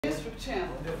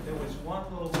channel. There was one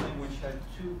little thing which had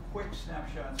 2 quick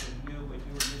snapshots of you, but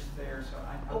you were just there, so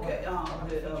I Okay,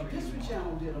 the History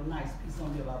Channel did a nice piece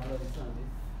on me about Bloody Sunday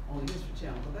on the History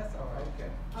Channel, but that's all right. Okay.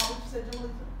 What you said,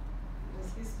 Jamaica?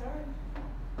 Let's get started.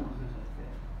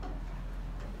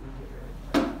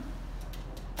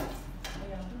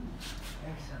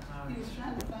 Excellent. He was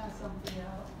trying to find something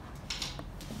out.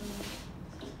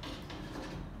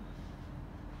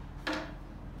 I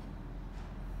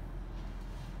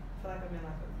feel like I'm in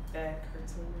like a bad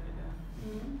cartoon right now.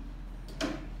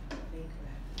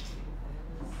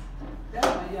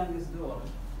 That's my youngest daughter.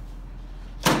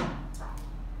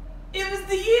 It was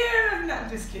the year! No, I'm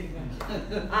just kidding.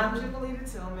 I'm Dorothy W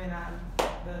Tillman. I'm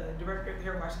the director of the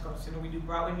Herald Washington Culture Center. We do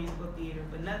Broadway musical theater,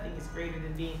 but nothing is greater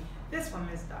than being this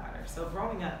woman's daughter. So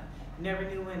growing up, never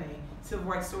knew when a civil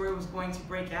rights story was going to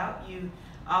break out. You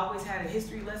always had a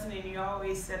history lesson, and you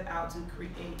always set out to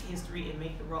create history and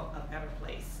make the world a better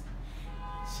place.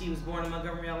 She was born in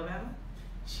Montgomery, Alabama.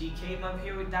 She came up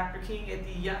here with Dr. King at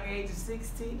the young age of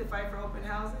 16 to fight for open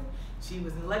housing. She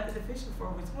was an elected official for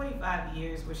over 25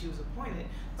 years, where she was appointed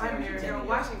by Mayor Harold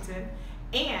Washington,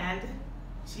 and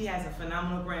she has a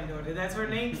phenomenal granddaughter. That's her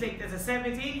namesake. There's a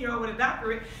 17-year-old with a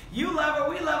doctorate. You love her,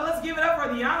 we love her. Let's give it up for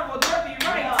the Honorable Dorothy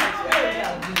Tillman.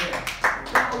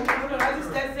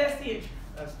 That's the intro.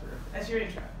 That's terrific. That's your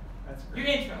intro. That's great.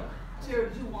 Your intro. Terry,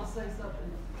 did you want to say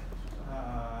something?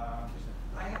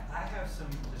 I have some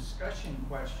discussion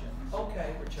questions.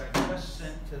 Okay. Which I just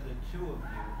sent to the 2 of you,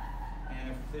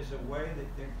 and if there's a way that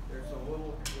there's a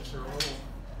little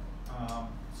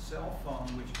cell phone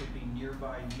which could be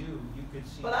nearby you could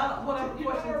see. But whatever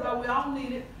questions are, we all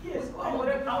need it. Yes. I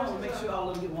want to make sure all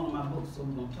of them get one of my books, so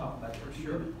we're going to talk about it. For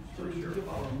sure. So we can give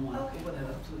all of them one. Okay,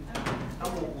 whatever. I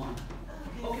want one.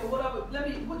 Okay, whatever.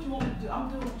 What you want me to do? I'm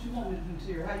doing what you want me to do,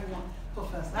 Terry. How you want,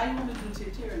 Professor? How you want me to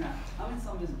do, Terry? Now, I'm in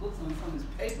some of his books, I'm in some of his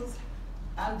papers.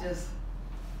 I'm just.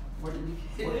 Well, you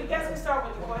guys can start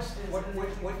with the questions.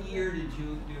 What year did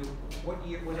you do?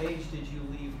 What age did you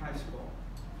leave high school?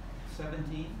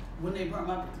 17. When they brought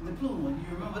my diploma, you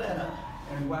remember that? Huh?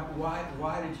 And why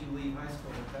did you leave high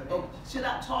school at that age? Oh, should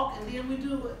I talk and then we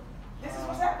do it? This is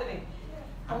what's happening.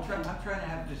 I'm trying to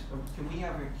have this. Can we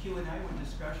have a Q&A with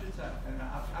discussions?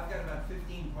 I've got about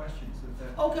 15 questions.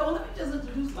 Okay, well let me just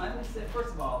introduce myself. Let me say,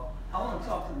 first of all, I want to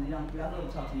talk to the young people. I love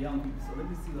to talk to young people, so let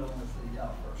me see what I want to say to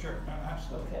y'all first. Sure,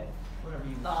 absolutely. Okay. Whatever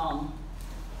you My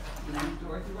name is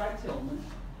Dorothy W Tillman.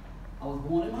 I was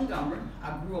born in Montgomery. I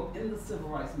grew up in the civil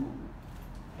rights movement.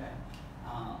 Okay.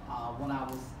 When I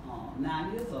was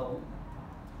 9 years old,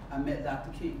 I met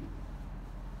Dr. King.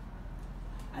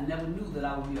 I never knew that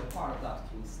I would be a part of Dr.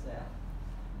 King's staff.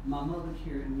 My grandmother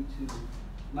carried me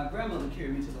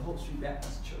to the Hope Street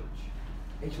Baptist Church,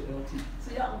 H-O-L-T.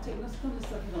 So y'all can take some of this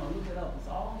stuff, you're gonna look it up, it's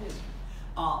all history.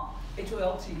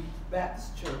 H-O-L-T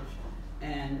Baptist Church,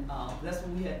 and that's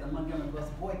when we had the Montgomery bus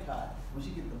boycott. When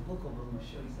you get the book over, I'm gonna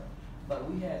show you something. But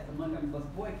we had the Montgomery bus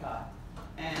boycott,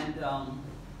 and that's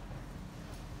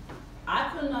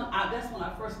when I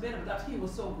first met him. Dr. King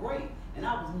was so great, and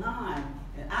I was 9,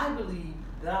 and I believe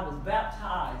that I was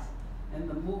baptized in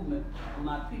the movement of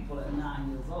my people at 9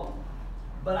 years old.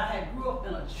 But I had grew up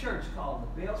in a church called the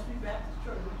Bell Street Baptist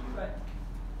Church,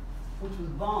 which was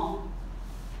bombed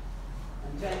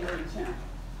on January 10th,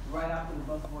 right after the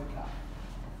bus boycott.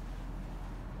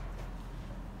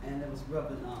 And there was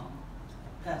Reverend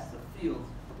Pastor Fields.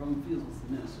 Reverend Fields was the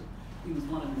minister. He was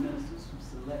one of the ministers who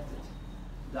selected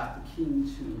Dr. King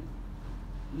to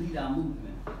lead our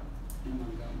movement in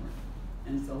Montgomery.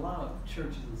 And it's a lot of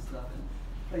churches and stuff, and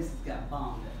places got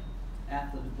bombed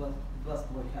after the bus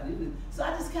boycott. So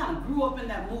I just kind of grew up in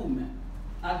that movement.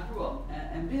 I grew up,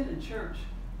 and being in church,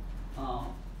 our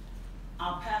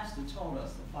pastor taught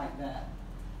us to fight back.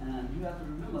 And you have to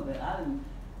remember that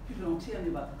people don't tell me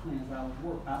about the Klans.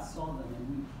 I saw them,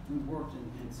 and we worked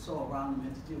and saw around them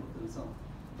and to deal with them. So,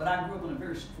 but I grew up in a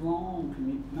very strong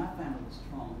community. My family was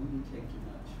strong. We didn't take too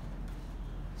much.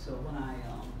 So when I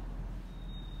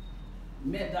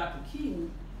met Dr.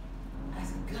 King, I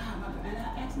said, God, and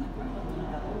I asked my grandmother when I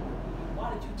got older,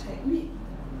 why did you take me?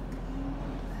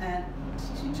 And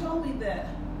she told me that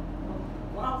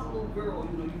when I was a little girl,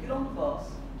 you get on the bus,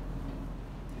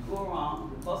 you go around,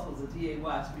 the bus was a DAY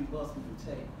street bus we could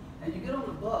take, and you get on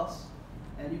the bus,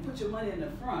 and you put your money in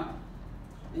the front,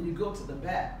 and you go to the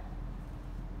back.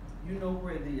 You know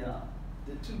where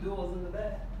the 2 doors in the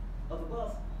back of the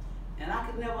bus? And I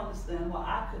could never understand why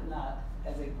I could not,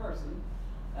 as a person,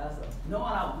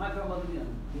 knowing my grandmother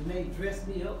may dress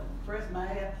me up and press my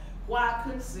hair, why I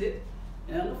couldn't sit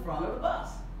in the front of the bus.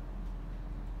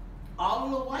 All the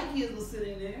little white kids were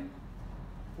sitting there.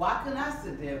 Why couldn't I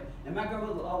sit there? And my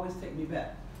grandmother would always take me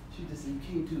back. She just said, you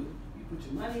can't do it. You put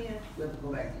your money in, we have to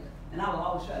go back there. And I would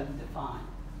always try to be defined.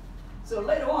 So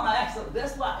later on, I asked her,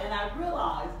 that's why, and I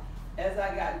realized as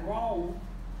I got grown,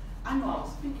 I know I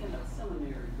was speaking at a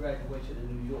seminary graduation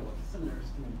in New York, a seminary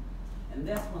student. And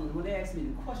that's when they asked me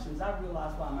the questions, I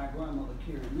realized why my grandmother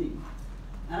carried me.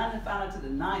 And I didn't find out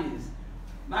until the 90s.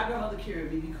 My grandmother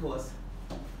carried me because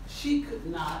she could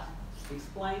not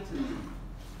explain to me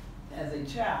as a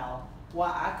child why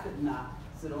I could not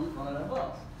sit on the front of the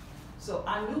bus. So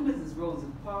I knew Mrs. Rosa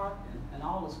Parks and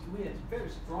all those, we had very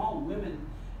strong women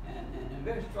and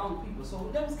very strong people. So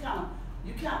that was kind of,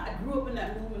 I grew up in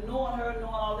that movement, knowing her, knowing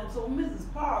all that. So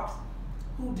Mrs. Parks,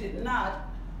 who she did not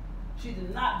she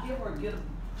did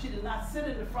not sit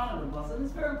in the front of the bus. And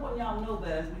it's very important y'all know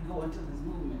that as we go into this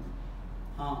movement.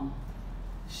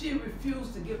 She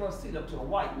refused to give her seat up to a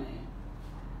white man.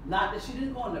 Not that she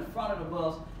didn't go in the front of the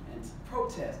bus and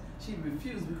protest. She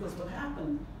refused because what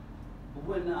happened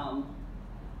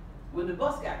when the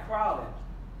bus got crowded,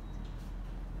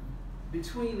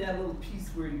 between that little piece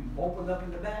where you opened up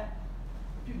in the back,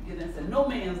 people get in and said, no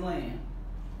man's land.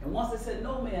 And once they said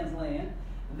no man's land,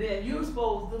 then you're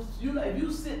supposed to, if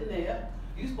you're sitting there,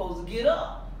 you're supposed to get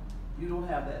up. You don't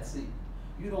have that seat.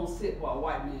 You don't sit while a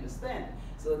white man is standing.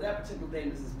 So that particular day,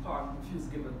 Mrs. Parks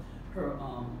refused to give her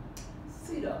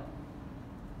seat up.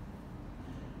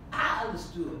 I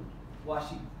understood why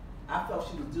I felt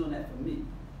she was doing that for me.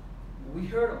 When we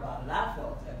heard about it, I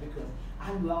felt that because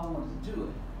I knew I wanted to do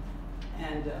it.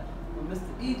 And when Mr.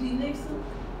 E.D. Nixon,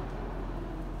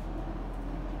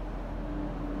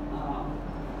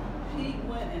 he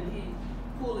went and he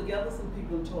pulled together some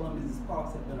people and told them Mrs.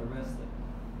 Parks had been arrested.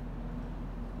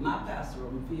 My pastor,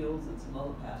 Reverend Fields, and some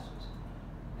other pastors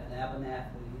at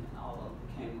Abernathy and all of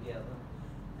them came together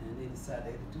and they decided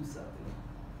they could do something.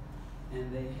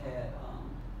 And they had,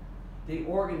 they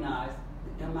organized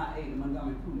the MIA, the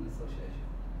Montgomery Improvement Association.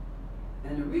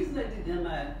 And the reason they did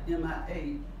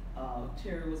MIA,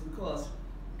 Terry, was because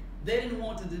they didn't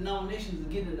want the denominations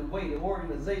to get in the way the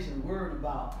organization worried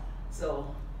about.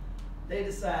 So they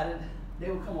decided they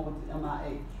would come up with the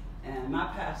MIA. And my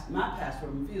pastor,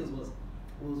 Reverend Fields, was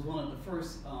one of the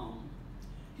first,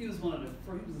 he was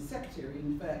the secretary.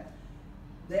 In fact,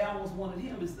 they almost wanted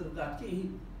him instead of Dr.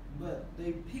 King, but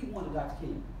he wanted Dr.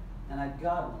 King, and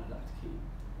God wanted Dr. King.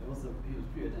 He was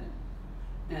preordained.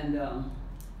 And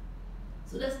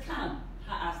so that's kind of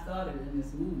how I started in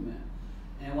this movement.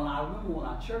 And I remember when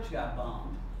our church got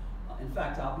bombed, in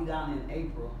fact, I'll be down in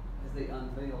April as they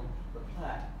unveiled the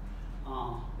plaque.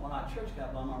 When our church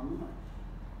got bombed, I remember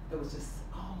it was just,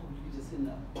 you could just hear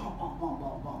the bum, bum, bum,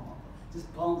 bum, bum, bum.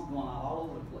 Just bombs going out all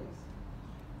over the place.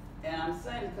 And I'm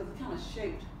saying it because it kind of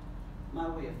shaped my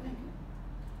way of thinking.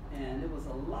 And it was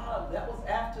a lot of, that was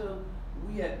after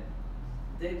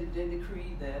they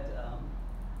decreed that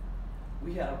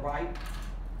we had a right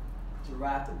to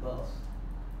ride the bus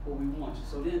where we want to.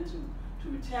 So then to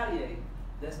retaliate,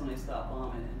 that's when they stopped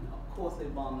bombing. And of course they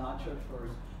bombed our church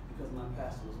first because my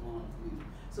pastor was one of the leaders.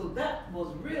 So that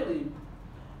was really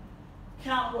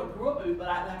kind of what grew up in me, but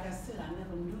like I said, I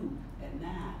never knew at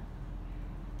 9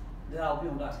 that I would be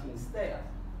on Dr. King's staff.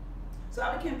 So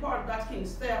I became part of Dr. King's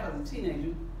staff as a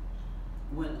teenager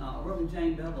when Reverend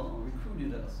Jane Bevel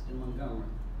recruited us in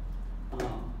Montgomery.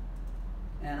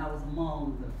 And I was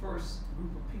among the first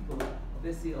group of people of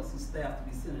SCLC staff to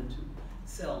be sent into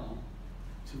Selma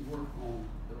to work on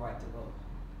the right to vote.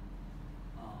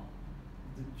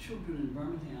 The children in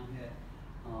Birmingham had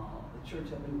the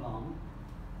church up in Selma.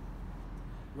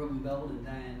 Reverend Bevel and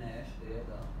Diane Nash, they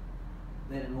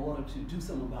had in order to do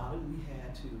something about it,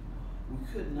 we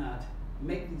could not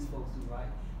make these folks do right,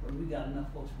 but we got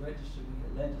enough folks registered, we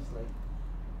could legislate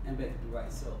and make it do right.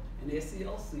 So, and the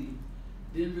SCLC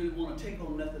didn't really want to take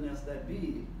on nothing else that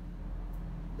big.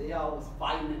 They all was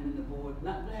fighting in the board,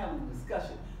 not having a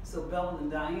discussion. So Bevel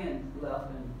and Diane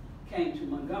left and came to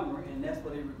Montgomery, and that's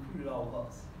where they recruited all of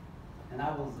us. And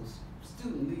I was a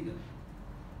student leader.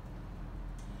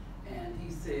 And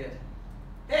he said,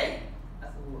 hey, I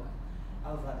said, what?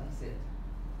 I was like, he said,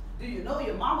 do you know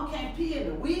your mama can't pee in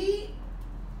the weed?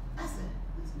 I said,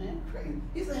 this man crazy.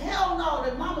 He said, hell no,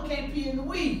 that mama can't pee in the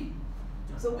weed.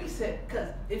 So we said, because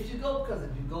if you go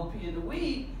pee in the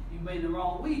weed, you made the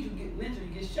wrong weed, you get lynched,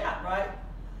 you get shot, right?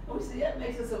 And we said, that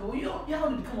makes sense. Well, y'all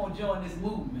need to come on join this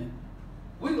movement.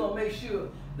 We're going to make sure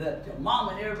that your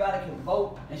mama and everybody can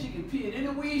vote and she can pee in any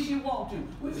weed she wants to.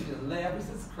 We just laugh. We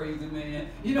said, this is crazy, man.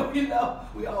 You know,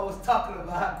 we always talking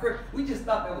about how crazy. We just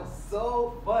thought that was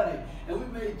so funny. And we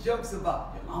made jokes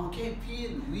about, your mama can't pee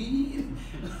in the weed.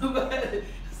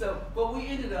 but we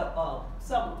ended up,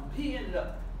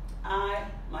 I,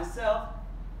 myself,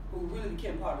 who really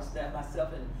became part of the staff,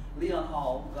 myself and Leon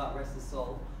Hall, God rest his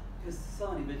soul. His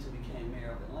son eventually became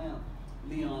mayor of Atlanta.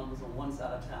 Leon was on one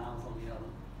side of town, I was on the other.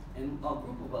 And a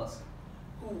group of us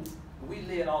who, we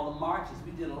led all the marches.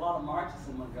 We did a lot of marches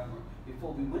in Montgomery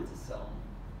before we went to Selma.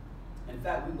 In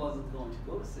fact, we wasn't going to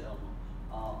go to Selma.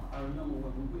 I remember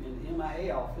when we were in the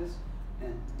MIA office,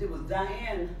 and it was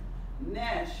Diane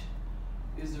Nash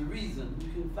is the reason.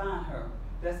 You can find her.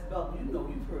 That's about, you know,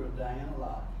 you've heard of Diane a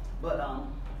lot. But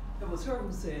it was her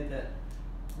who said that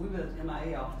we were at the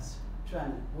MIA office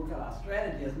trying to work out our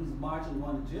strategy as we was marching,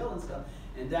 going to jail and stuff.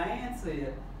 And Diane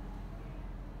said,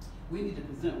 we need to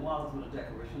present Wallace with a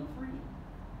Declaration of Freedom.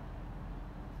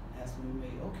 That's when we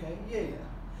made, okay, yeah.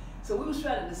 So we was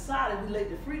trying to decide, if we laid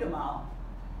the freedom out,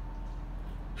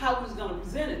 how we was gonna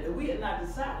present it. And we had not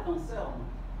decided on Selma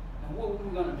and where we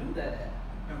were gonna do that at.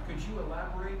 Now, could you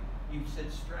elaborate? You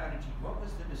said strategy. What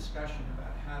was the discussion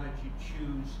about? How did you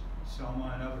choose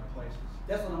Selma and other places?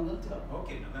 That's what I'm gonna tell you.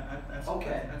 Okay, no, that's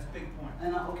a big point.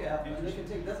 And they can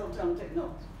take, that's what I'm telling them to take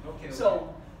notes. Okay.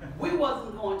 So we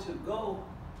wasn't going to go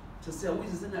to Selma. We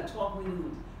just in that 12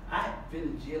 meeting. I had been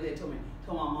in jail. They told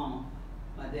my mama,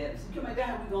 my dad, said, come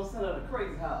down, we gonna send her to the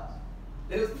crazy house.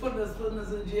 They was putting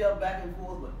us in jail back and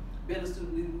forth, but being a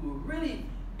student leader, we were really,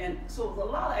 and so there was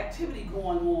a lot of activity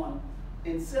going on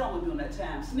in Selma during that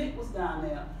time. Snick was down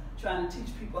there trying to teach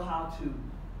people how to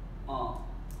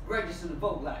register to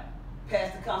vote, like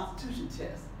pass the Constitution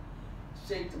test,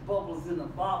 shake the bubbles in a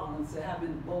bottle and say how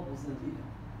many bubbles in here.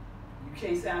 You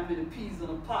can't say how many peas in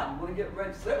a pot. You want to get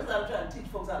registered. So that was how trying to teach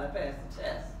folks how to pass the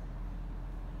test.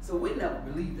 So we never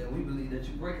believed that. We believed that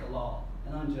you break a law,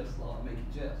 an unjust law, and make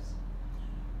it just.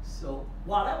 So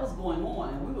while that was going on,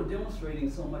 and we were demonstrating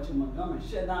so much in Montgomery,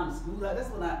 shut down the schools. That's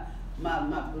when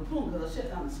my platoon, because I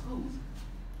shut down the schools.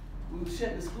 We were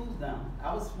shutting the schools down.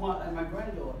 I was smart, and my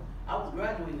granddaughter, I was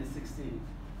graduating at 16.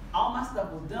 All my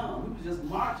stuff was done. We were just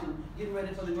marching, getting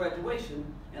ready for the graduation,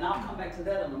 and I'll come back to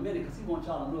that in a minute because he wants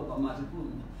y'all to know about my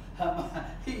platoon.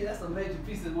 That's a major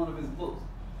piece in one of his books.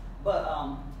 But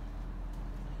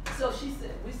so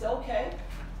we said, okay.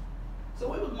 So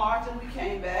we was marching, we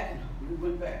came back, and we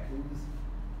went back.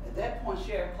 At that point,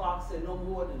 Sheriff Clark said no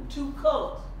more than 2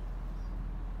 colors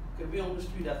could be on the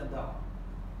street after dark.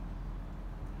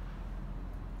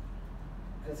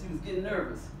 Because he was getting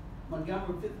nervous.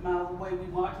 Montgomery, 50 miles away, we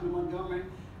marching in Montgomery,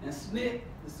 and Snick,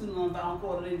 the Student Nonviolent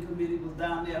Coordinating Committee, was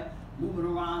down there moving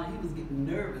around, and he was getting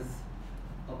nervous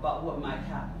about what might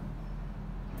happen.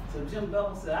 So Jim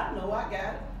Bevel said, I know, I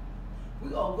got it.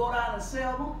 We're gonna go down to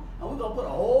Selma, and we're gonna put a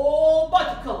whole bunch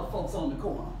of colored folks on the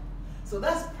corner. So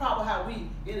that's probably how we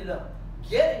ended up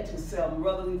getting to Selma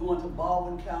rather than going to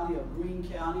Baldwin County or Greene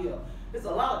County. There's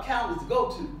a lot of counties to go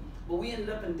to, but we ended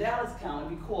up in Dallas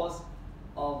County because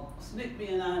of Snick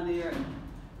being down there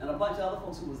and a bunch of other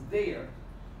folks who was there,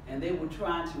 and they were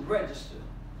trying to register.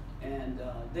 And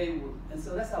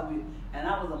so that's how and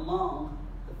I was among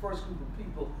the first group of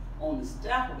people on the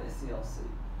staff of SCLC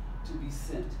to be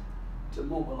sent to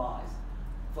mobilize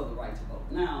for the right to vote.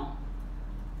 Now,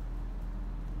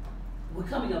 we're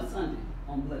coming up Sunday,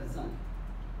 on Bloody Sunday.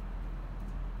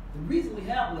 The reason we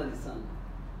have Bloody Sunday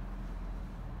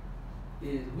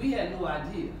is we had no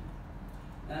idea.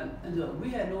 We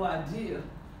had no idea.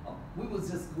 We was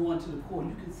just going to the court.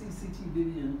 You can see C.T.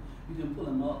 Vivian, you can pull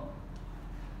him up.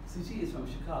 C.T. is from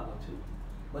Chicago too.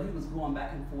 But he was going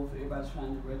back and forth, everybody's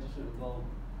trying to register to vote.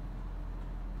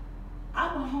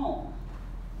 I went home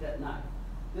that night,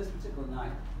 this particular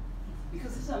night,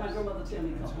 because this time my grandmother tell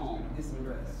me to come home, get some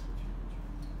rest.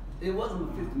 It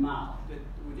wasn't but 50 miles.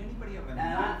 Would anybody have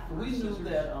we knew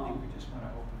that, I think we just want to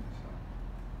open this up.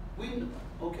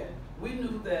 We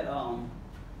knew that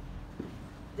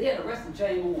they had arrested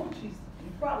Jane Orange.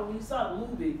 When you saw the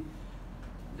movie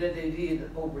that they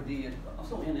did, overdid,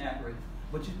 so inaccurate,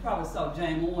 but you probably saw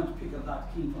Jane Orange pick up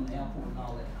Dr. King from the airport and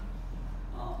all that.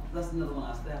 That's another one of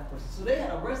our staff persons. So they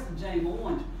had arrested Jane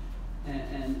Orange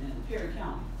in Perry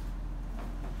County.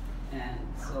 And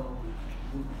so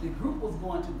the group was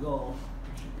going to go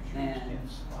and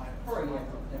pray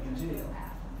at the jail.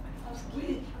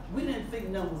 We didn't think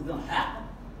nothing was going to happen.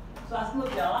 So I said,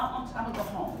 look, y'all, I'm going to go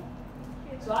home.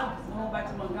 So I went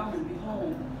back to Montgomery and be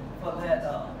home for that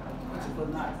particular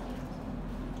night.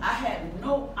 I had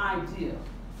no idea.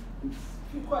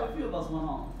 Quite a few of us went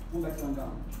home, went back to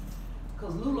Montgomery.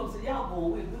 Because Lulu said, y'all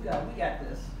going, we got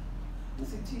this. And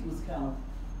CT was kind of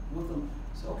with them.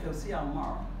 So okay, we'll see y'all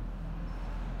tomorrow.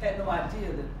 Had no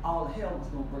idea that all the hell was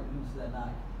going to break loose that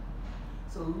night.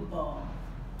 So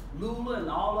Lula and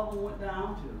all of them went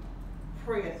down to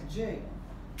pray at the jail.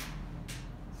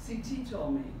 CT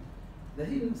told me that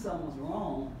he knew something was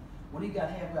wrong When he got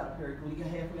halfway out of Perry, when he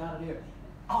got halfway out of there,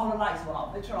 all the lights went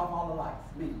off. They turned off all the lights.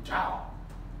 I mean,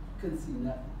 couldn't see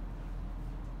nothing.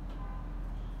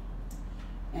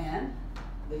 And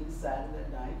they decided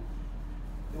that night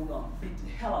they were gonna beat the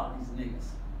hell out of these niggas.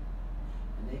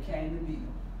 And they came to beat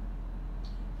them.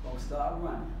 Folks started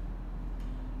running.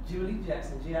 Jimmy Lee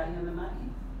Jackson, J-I-M-M-I-E.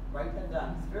 Write that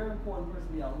down. He's a very important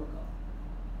person y'all look up.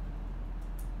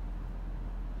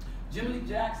 Jimmy Lee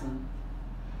Jackson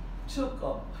took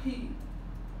up, he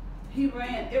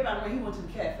ran, everybody ran, he went to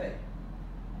the cafe.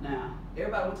 Now,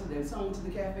 everybody went to there, some went to the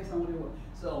cafe, some went there.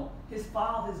 So his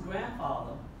father, his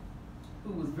grandfather,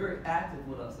 who was very active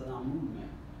with us in our movement,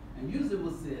 and usually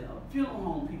was the funeral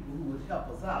home people who would help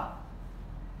us out.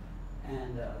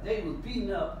 And they was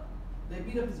beating up, they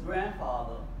beat up his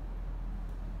grandfather,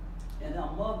 and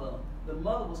our mother, the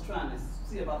mother was trying to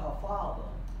see about her father.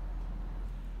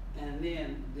 And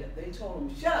then they told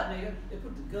him, shut up, nigga. They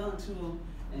put the gun to him,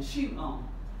 and she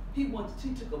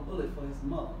took a bullet for his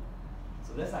mother.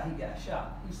 So that's how he got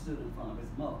shot. He stood in front of his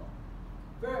mother.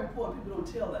 Very important, people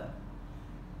don't tell that.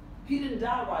 He didn't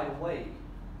die right away.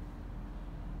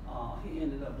 He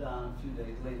ended up dying a few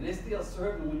days later. They still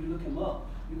serve him. When you look him up,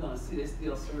 you're gonna see they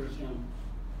still serve him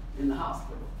in the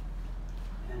hospital.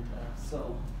 And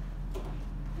so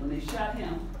when they shot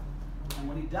him, and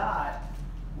when he died,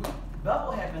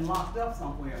 Bevel had been locked up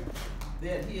somewhere. He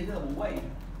had held him away,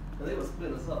 so they would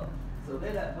split us up. So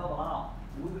they let Bevel out.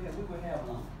 And we were having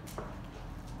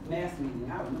a mass meeting.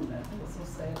 I remember that. It was so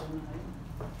sad that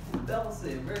night. And Bevel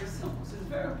said, very simple. So it's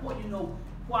very important you know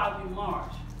why we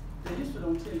march. The history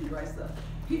don't tell you the right stuff.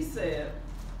 He said,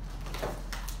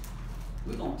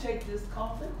 we're gonna take this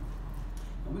coffin,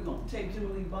 and we're gonna take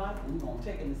Jimmy Lee's body, and we're gonna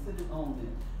take it and sit it on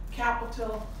the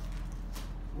Capitol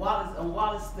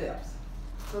Wallace steps.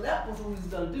 So that was what we was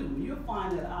gonna do. You'll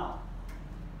find that out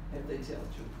if they tell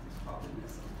the truth. It's probably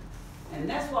missing. And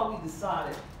that's why we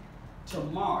decided to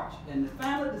march. And the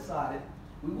family decided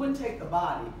we wouldn't take the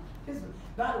body.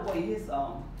 By the way, you're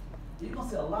gonna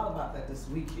see a lot about that this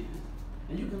weekend.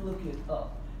 And you can look it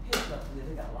up. His stuff,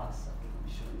 they got a lot of stuff they're gonna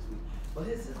be showing this week. But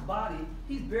his body,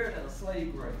 he's buried at a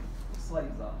slave grave.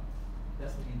 Slaves are.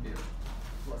 That's what he buried.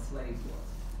 What slaves was.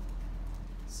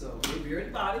 So they buried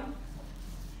the body,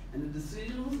 and the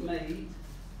decision was made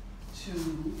to,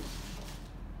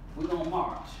 we're gonna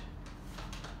march.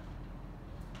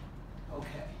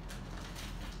 Okay.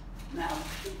 Now,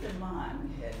 keep in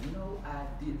mind, we had no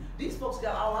idea. These folks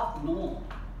got all out the norm,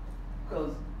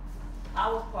 because I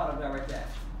was part of direct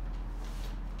action.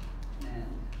 And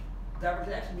direct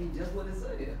action means just what it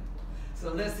said.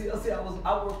 So let's see,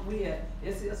 we had,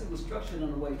 SCLC was structured in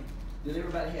a way that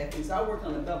everybody had things. So I worked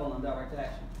on the Bevel on direct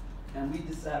action. And we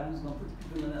decided we was gonna put the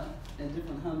people in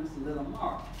different hundreds and let them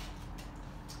march.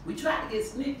 We tried to get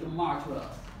SNCC to march with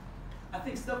us. I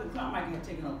think Stephen Carmichael had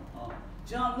taken up,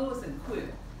 John Lewis had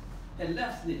quit, had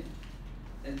left SNCC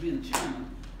as being the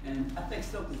chairman, and I think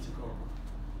Stokely took over.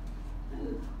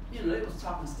 And, you know, they was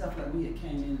talking stuff like we had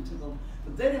came in and took over,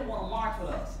 but they didn't want to march with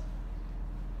us.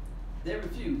 They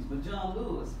refused, but John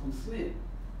Lewis from SNCC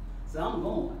said, I'm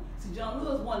going. See, John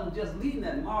Lewis wasn't just leading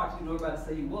that march, you know, everybody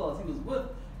say he was with,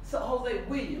 so Jose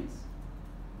Williams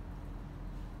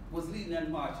was leading that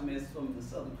march from the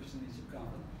Southern Christian Leadership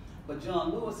Conference. But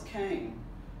John Lewis came,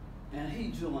 and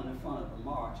he joined in front of the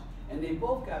march, and they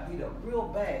both got beat up real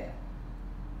bad.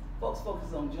 Folks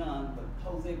focus on John, but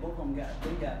Jose, both of them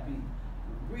got beat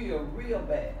real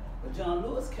bad. But John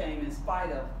Lewis came in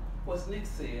spite of what SNCC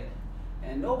said,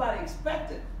 and nobody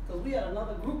expected, because we had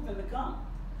another group in the come.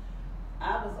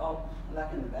 I was all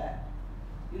like in the back.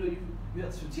 You know, you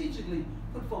have to strategically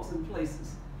put folks in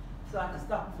places so I can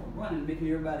stop them from running, making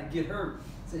everybody get hurt.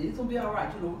 Say, it's gonna be all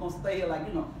right, you know, we're gonna stay here, like,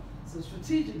 you know. So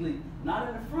strategically, not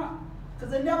in the front,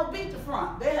 because they never beat the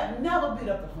front. They have never beat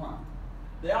up the front.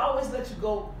 They always let you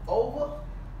go over,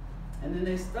 and then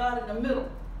they start in the middle.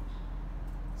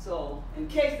 So in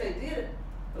case they did it,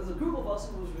 there was a group of us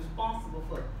who was responsible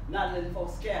for not letting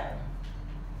folks scatter.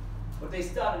 But they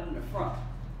started in the front,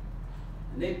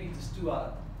 and they beat the stew out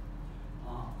of them.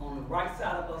 On the right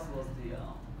side of us was the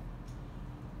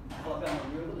Alabama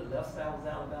River. The left side was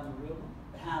Alabama River.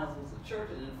 Behind us was the church,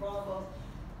 and in front of us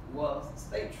was the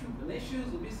state troop. And their shoes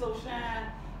would be so shine,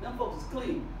 them folks was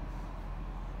clean.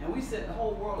 And we said the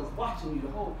whole world is watching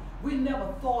you. We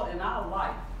never thought in our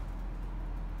life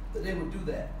that they would do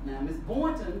that. Now, Miss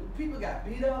Boynton, people got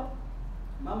beat up.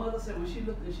 My mother said when she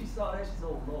looked and she saw that, she said,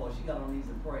 oh Lord, she got on her knees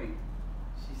and prayed.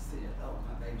 She said, oh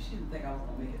my baby, she didn't think I was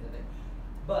gonna make it today.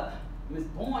 But Miss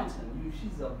Boynton,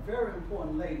 she's a very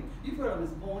important lady. You've heard of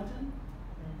Miss Boynton?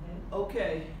 Mm-hmm.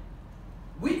 Okay.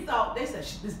 We thought, they said,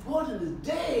 Miss Boynton is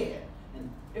dead. And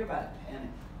everybody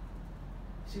panicked.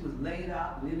 She was laid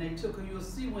out, and then they took her. You'll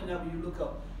see whenever you look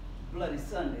up Bloody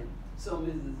Sunday. So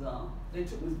Mrs. They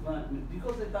took Miss Blunt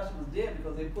because they thought she was dead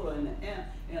because they put her in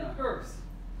a hearse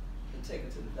to take her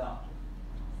to the doctor.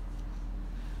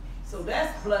 So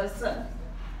that's Bloody Sunday.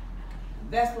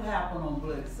 That's what happened on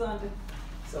Bloody Sunday.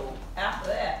 So after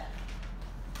that,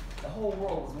 the whole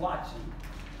world was watching,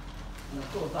 and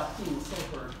of course our team was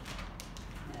so hurt,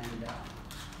 and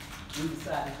we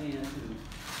decided then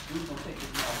we were gonna take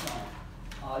this walk home.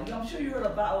 I'm sure you heard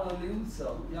about Viola Liuzzo.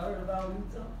 Y'all heard about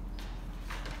Liuzzo?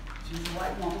 She's a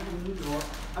white woman from New York,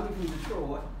 from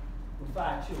Detroit, with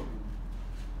 5 children.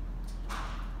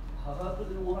 Her husband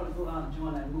didn't want her to go down and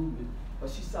join that movement, but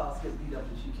she saw us get beat up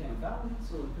and she came. Viola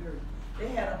Liuzzo was very, they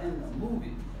had her in the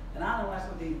movie, and I don't like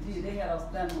what they did. They had us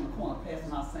standing on the corner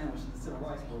passing out sandwiches to civil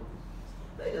rights workers.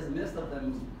 They just messed up that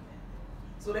movie.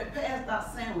 So they passed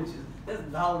out sandwiches. That's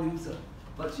Viola Liuzzo.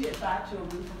 But she had 5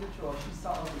 children from Detroit. She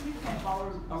saw us. People came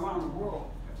followers around the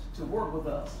world to work with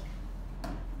us.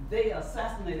 They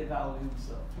assassinated Viola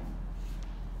Liuzzo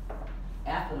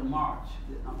after the march.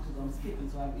 Because I'm skipping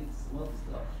so I can get to some other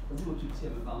stuff. Because you what you tell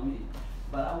me about me.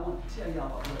 But I want to tell y'all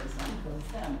about what it's saying because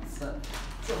it's happening Sunday.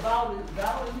 So Viola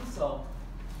Liuzzo,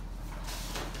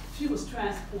 she was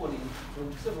transporting the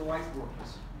civil rights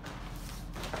workers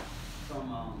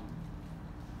from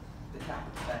the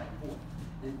capital back and forth.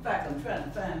 In fact, I'm trying to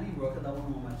find Leroy because I want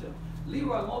him on my show.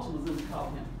 Leroy Moulton was in the car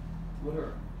with him, with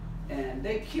her. And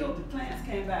they killed, the Klans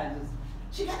came by and just,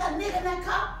 she got that nigga in that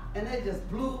car? And they just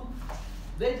blew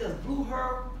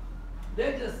her,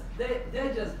 they just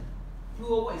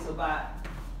flew away. So by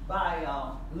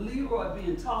Leroy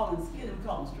being tall and skinny, we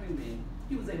call him string bean,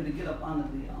 he was able to get up under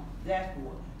the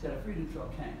dashboard till the freedom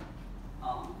truck came.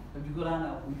 If you go down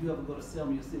there, if you ever go to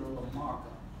Selma, you'll see a little marker.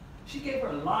 She gave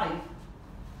her life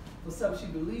for something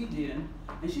she believed in,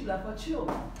 and she left her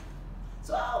children.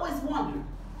 So I always wondered,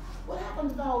 what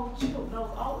happened to all the children? I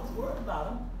was always worried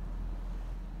about them.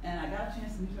 And I got a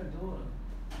chance to meet her daughter.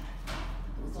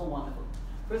 It was so wonderful.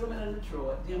 First I met her in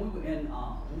Detroit, then we were in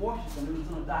Washington, we was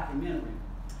doing a documentary.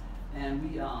 And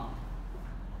they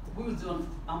was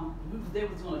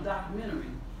doing a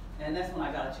documentary, and that's when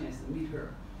I got a chance to meet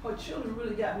her. Her children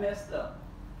really got messed up.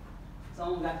 Some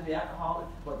of them got to be alcoholic,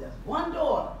 but there's one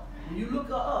daughter. When you look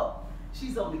her up,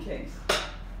 she's on the case.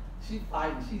 She's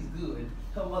fighting, she's good.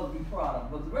 Her mother be proud of her.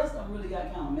 But the rest of them really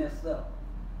got kind of messed up.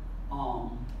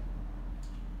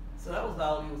 So that was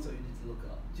Viola Liuzzo, so you need to look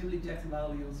up. Jimmy Lee Jackson,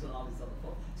 Viola Liuzzo, and all these other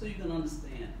folks. So you can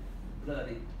understand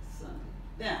Bloody Sunday.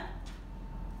 Now,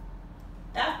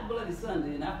 after Bloody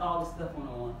Sunday and after all this stuff went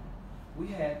on, we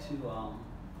had to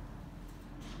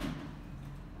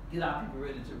get our people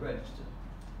ready to register.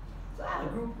 So I had a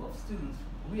group of students,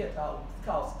 we had called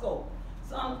SCOPE,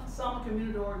 Selma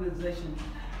Community Organization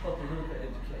for Political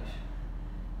Education.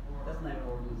 That's the name of the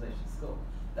organization, SCOPE.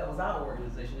 That was our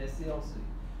organization, SCLC.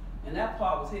 And that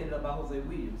part was headed up by Jose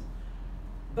Williams.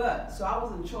 So I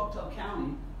was in Choctaw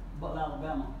County, Butler,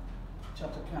 Alabama,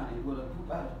 Choctaw County, with a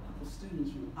group, I had a group of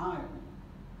students from Ireland.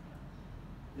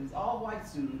 It was all white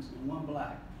students and one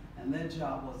black. And their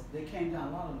job was, they came down,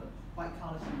 a lot of the white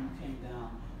college students came down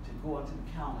to go into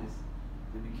the counties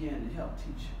and begin to help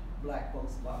teach black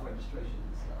folks about registration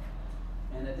and stuff.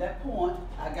 And at that point,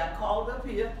 I got called up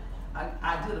here.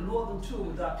 I did a northern tour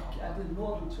with I did a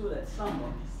northern tour that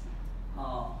summer.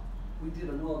 We did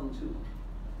a northern tour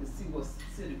to see what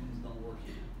city we was gonna work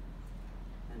in.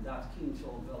 And Dr. King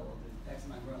told Bello, asked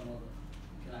my grandmother,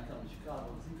 can I come to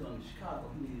Chicago? Because he come to Chicago,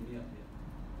 he needed me up here.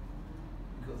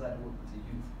 Because I had to work with the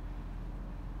youth.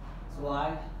 So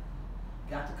I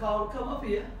got the call to come up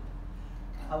here.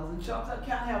 I was in Choctaw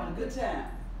County having a good time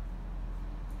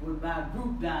with my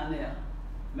group down there,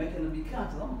 making them be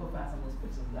conscious. I'm gonna go find some of those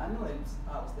pictures. I know I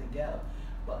was they gathered,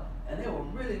 and they were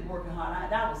really working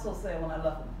hard. I was so sad when I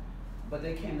left them, but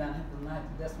they came down after the night.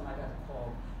 That's when I got the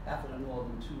call after the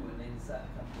northern tour, and they decided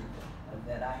to come through.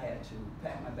 That I had to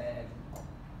pack my bag.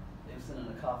 They were sending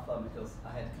a car for me because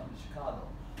I had to come to Chicago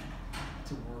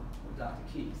to work with Dr.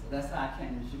 King. So that's how I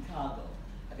came to Chicago.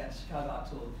 I got to Chicago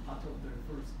October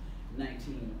 31st,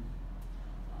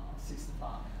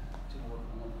 1965 to work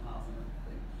on open house and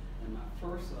everything. And my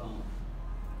first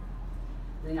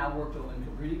thing I worked over in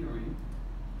Cabrini Green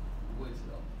with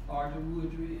Arthur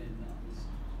Woodry and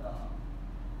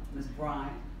Miss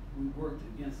Bryant. We worked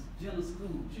against Jenna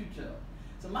School, Chucho.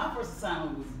 So my first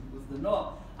assignment was the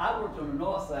north. I worked on the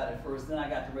north side at first, then I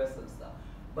got the rest of the stuff.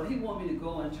 But he wanted me to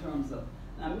go in terms of,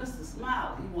 now Mr.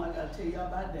 Smiley, I got to tell y'all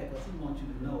about that because he wants you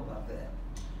to know about that.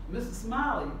 Mr.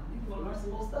 Smiley, you going to learn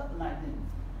some more stuff tonight, didn't you?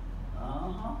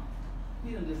 He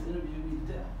done just interviewed me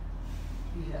to death.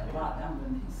 He had a lot.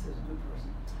 He's such a good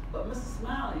person. But Mr.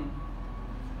 Smiley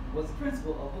was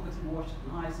principal of Booker T. Washington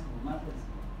High School, my principal.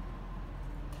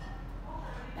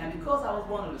 And because I was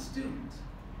one of the students,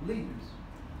 leaders,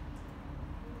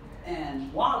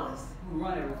 and Wallace, who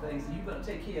run everything, said, you better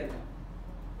take care of them.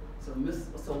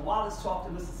 So Wallace talked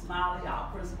to Mrs. Smiley,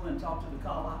 our principal, and talked to the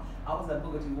Carver. I was at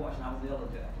Booker T. Washington, I was the elder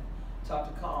director.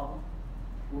 Talked to Carver,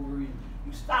 Wolverine.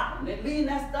 You stop them, they leading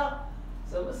that stuff.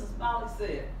 So Mrs. Smiley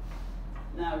said,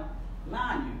 now,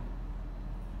 mind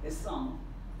you, it's summer.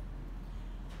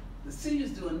 The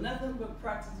seniors doing nothing but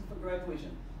practicing for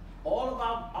graduation. All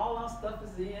our stuff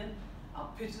is in, our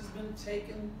pictures been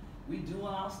taken, we doing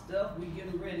our stuff, we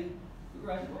getting ready for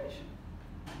graduation.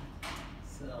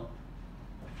 So,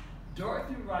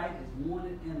 Dorothy Wright is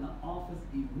wanted in the office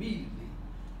immediately.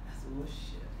 I said, well,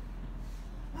 shit.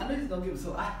 I knew he was gonna give it,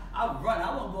 so I run.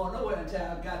 I wasn't going nowhere until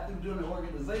I got through doing the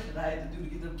organization I had to do to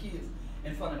get them kids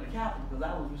in front of the Capitol, because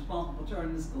I was responsible for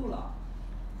turning the school off.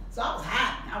 So I was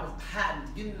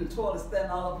hiding, getting in the toilet,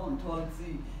 standing all up on the toilet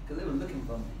seat, because they were looking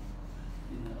for me,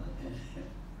 you know.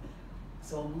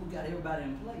 So we got everybody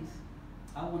in place.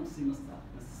 I went to see Mrs.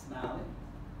 Smiley,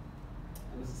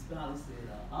 and Mrs. Smiley said,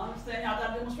 I understand y'all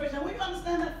got a demonstration. Where you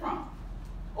understand that from?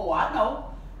 Oh, I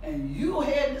know. And you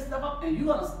heading this stuff up, and you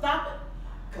gonna stop it?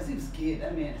 Because he was scared.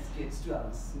 That man is scared straight out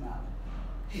of Mrs. Smiley.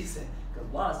 He said, because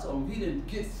Wallace told him he didn't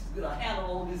get a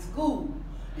handle on this school,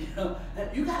 you know,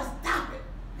 and you gotta stop it.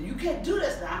 And you can't do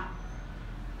this now.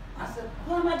 I said,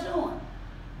 what am I doing?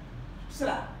 Sit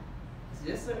down. I said,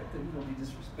 yes, sir, because you're going to be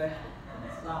disrespectful.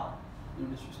 That's all. You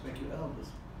don't disrespect your elders.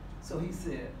 So he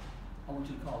said, I want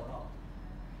you to call it off.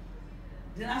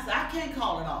 Then I said, I can't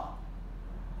call it off.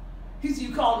 He said,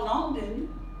 you called it on, didn't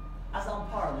you? I said, I'm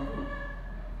part of the group.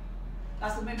 I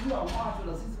said, maybe you ought to march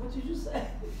with us. He said, what did you say?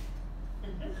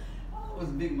 Oh, it was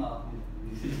a big mouth.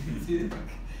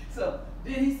 So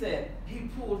then he said, he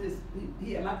pulled his,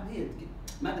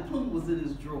 my diploma was in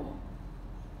his drawer.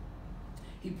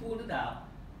 He pulled it out.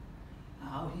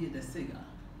 I hid the cigar.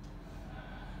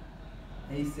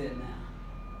 And he said, now,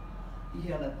 he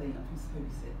held that thing up. He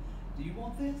said, do you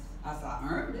want this? I said, I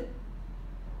earned it.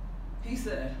 He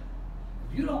said,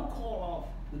 if you don't call off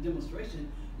the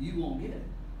demonstration, you won't get it.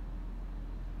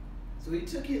 So he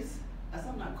took his, I said,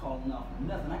 I'm not calling off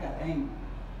nothing. I got angry.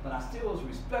 But I still was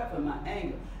respectful in my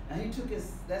anger. And he took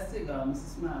that cigar,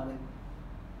 Mrs. Smiley,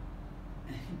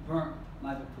 and he burnt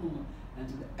my diploma. And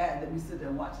to the act that we sit there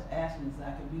and watch the ash and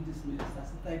I could be dismissed. I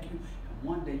said, thank you. And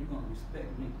one day you're going to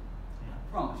respect me.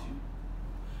 I promise you.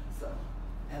 So,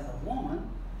 as a woman,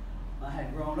 I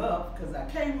had grown up because I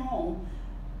came home,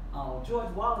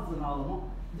 George Wallace and all of them.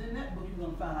 Then that book you're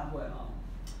going to find out where,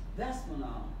 that's when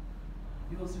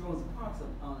you're going to see Rosa Parks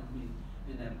honored me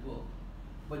in that book.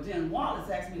 But then Wallace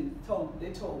actually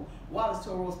Wallace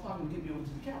told Rosa Parks to get me over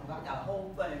to the Capitol. I got a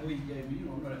whole thing he gave me, you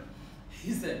don't know that.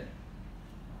 He said,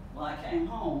 when I came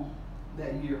home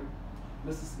that year,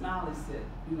 Mr. Smiley said,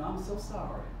 you know, I'm so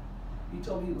sorry. He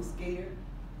told me he was scared.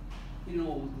 He didn't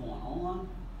know what was going on.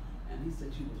 And he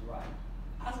said she was right.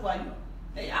 I said, well,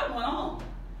 hey, I went on.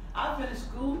 I finished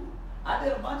school. I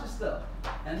did a bunch of stuff.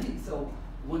 And so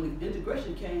when the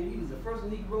integration came, he was the first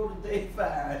Negro that they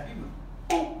fired. He was,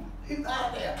 boom, he was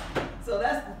out there. So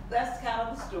that's kind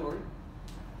of the story.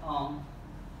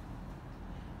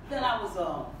 Then I was,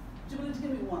 give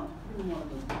me one of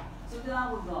those. So then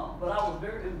I was, but I was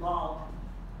very involved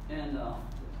in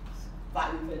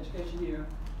fighting for education here.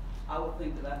 I would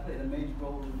think that I played a major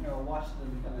role in Harold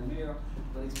Washington becoming mayor,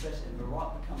 but especially in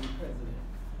Barack becoming president,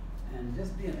 and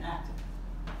just being active.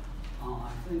 I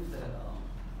think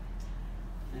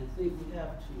we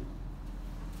have to.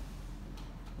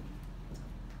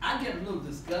 I get a little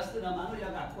disgusted. I know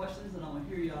y'all got questions, and I'm gonna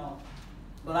hear y'all.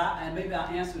 But and maybe I'll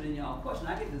answer it in y'all question.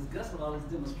 I get disgusted with all this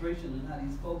demonstration and how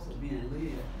these folks are being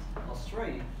led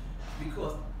astray,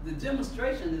 because the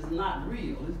demonstration is not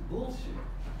real. It's bullshit.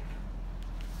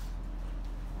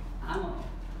 I'm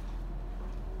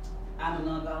a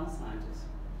nonviolent scientist,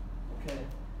 okay,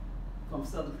 from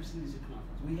Southern Christian Leadership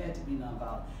Conference. We had to be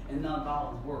nonviolent, and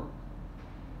nonviolence works.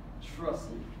 Trust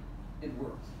me, it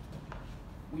works.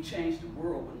 We changed the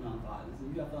world with nonviolence,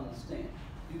 and you have to understand.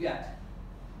 You got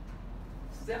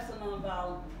steps of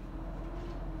nonviolence,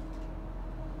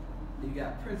 and you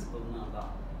got principles of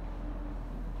nonviolence.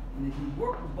 And if you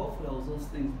work with both of those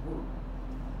things work.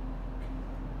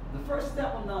 The first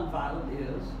step of nonviolence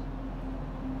is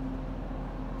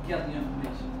get the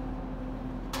information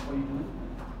before you do anything.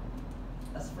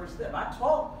 That's the first step. I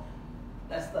taught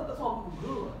that stuff. That's why we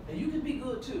were good. And you can be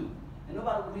good too. And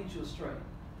nobody will lead you astray.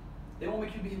 They won't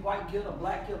make you be white guilt or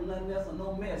black guilt or nothing else or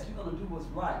no mess. You're going to do what's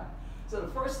right. So the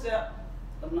first step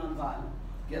of nonviolence,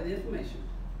 get the information.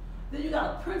 Then you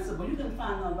got a principle. You can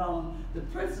find nonviolent. The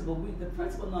principle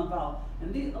nonviolent.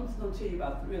 And these, I'm just going to tell you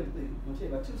about 3 other things. I'm going to tell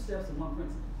you about 2 steps and 1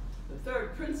 principle. The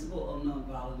third principle of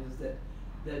nonviolent is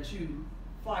that you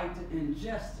fight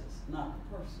injustice, not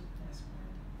the person. That's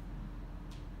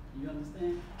right. You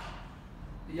understand?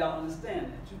 Y'all understand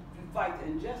that? You fight the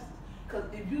injustice. Because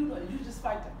if you just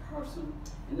fight the person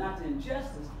and not the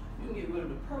injustice, you can get rid of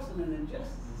the person and the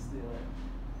injustice is still there.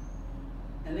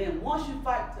 And then once you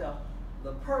fight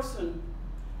the person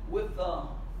with the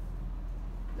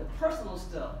personal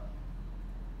stuff,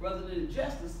 rather than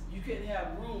injustice, you can't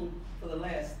have room for the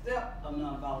last step of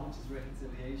nonviolence, which is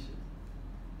reconciliation.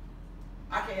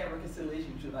 I can't have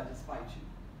reconciliation with you if I just fight you.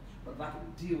 But if I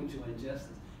can deal with your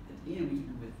injustice, at the end we can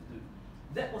do what to do.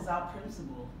 That was our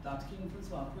principle, Dr. King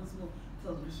principle, our principle,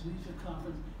 because of this leadership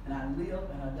conference, and I live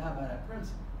and I die by that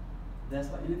principle. That's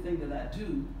why anything that I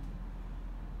do,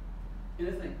 and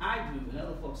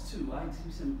other folks too, I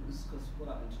teach them this because what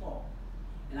I've been taught.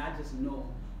 And I just know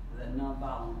that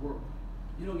nonviolent work.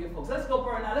 You don't get folks, let's go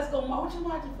burn out, let's go, what you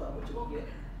marching for? What you gonna get?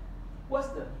 What's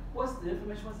the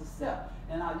information, what's the step?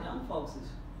 And our young folks is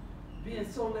being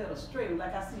so led astray,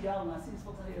 like I see y'all and I see these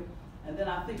folks out here, and then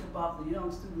I think about the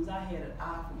young students I had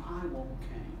at from Iowa who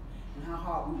came, and how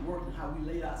hard we worked and how we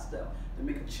laid out stuff to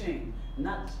make a change,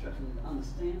 not destruction, to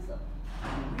understand stuff.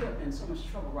 And we are in so much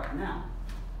trouble right now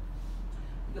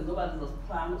because nobody does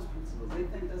apply those principles. They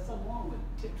think there's something wrong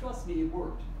with it. Trust me, it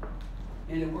worked.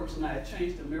 And it works now. It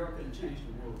changed America and changed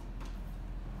the world.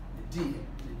 It did.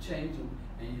 It changed them.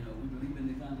 And you know, we believe in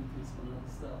the economic principle and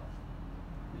other stuff.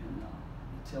 And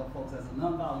we tell folks as a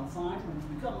nonviolent scientist, when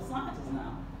you become a scientist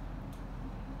now,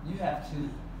 you have to,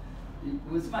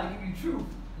 when somebody give you truth,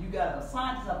 you got a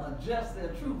scientist have to adjust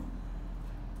their truth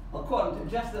according to,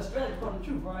 adjust their strategy according to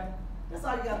truth, right? That's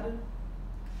all you got to do.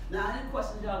 Now, any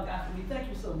questions y'all got for me? Thank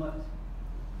you so much.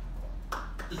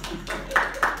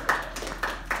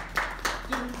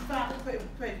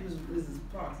 Mrs.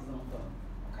 Parks is on the phone.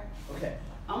 Okay. Okay.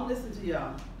 I'm listening to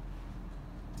y'all.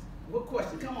 What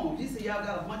question? Come on. You see y'all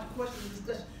got a bunch of questions and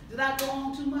discussion. Did I go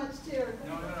on too much, Terry?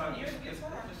 No. This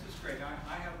is great.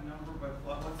 I have a number, but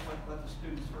let's let the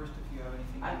students first if you have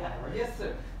anything. I got it. Yes,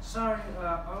 sir. Sorry,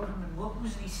 Alderman, what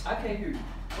was the I can't hear you.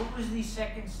 What was the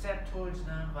second step towards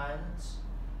nonviolence?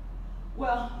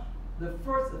 Well, the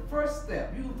first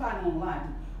step, you can find it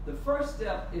online. The first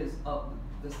step is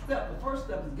the first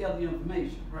step is gather your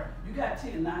information. Right. You got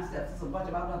 10, 9 steps. It's a bunch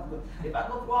of if I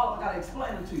go through all, I gotta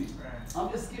explain them to you. Right. I'm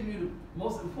just giving you the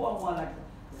most important one, like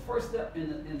the first step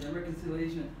in the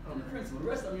reconciliation and the principle. The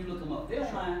rest of them you look them up. They're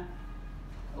fine.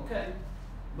 Okay?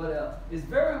 But it's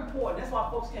very important. That's why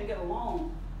folks can't get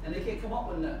along and they can't come up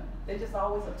with nothing. They just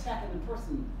always attacking the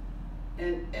person.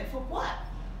 And for what?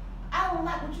 I don't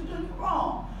like what you do, you're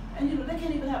wrong. And you know, they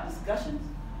can't even have discussions.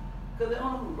 Because they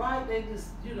don't know who's right, they just,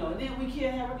 you know, and then we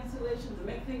can't have reconciliation to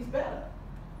make things better.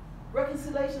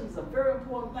 Reconciliation is a very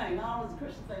important thing. Not only is a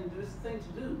Christian thing to do, it's a thing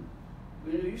to do.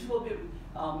 You know, you're supposed to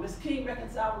be, Miss King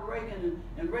reconciled with Reagan,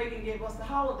 and Reagan gave us the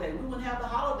holiday. We wouldn't have the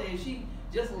holiday, she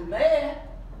just was mad.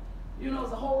 You know,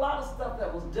 there's a whole lot of stuff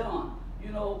that was done.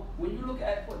 You know, when you look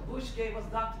at what Bush gave us,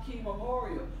 Dr. King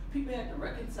Memorial, people had to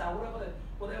reconcile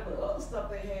whatever the other stuff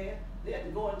they had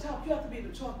to go and talk. You have to be able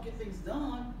to talk and get things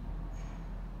done.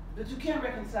 But you can't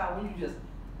reconcile when you just,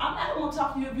 I don't want to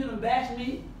talk to you if you done bash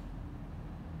me.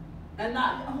 And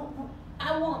not,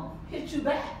 I want to hit you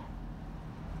back.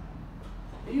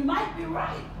 And you might be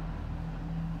right.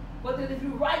 But then if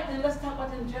you're right, then let's talk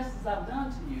about the injustice I've done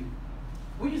to you.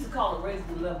 We used to call it raising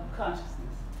the level of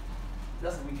consciousness.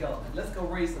 That's what we call it. Let's go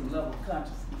raise some level of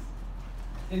consciousness.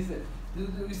 He said,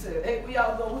 we said, hey, we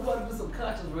all go, we're going to do some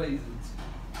conscious raising.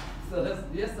 So that's,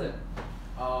 yes, sir.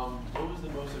 What was the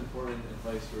most important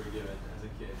advice you were given as a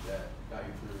kid that got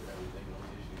you through everything, those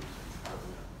issues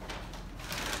growing up?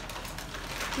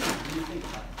 What do you think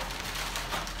about it?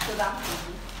 Because I'm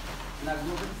Christian, and I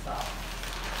grew up in the South.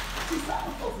 See,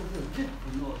 Southern folks are just different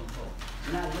from Northern folks.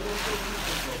 And I live in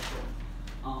Northern folks.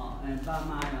 And by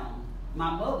my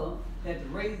mother had to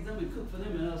raise them and cook for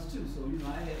them and us too. So, you know,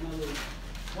 I had my little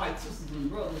white sisters and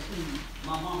brothers who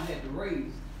my mama had to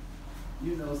raise.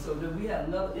 You know, so then we had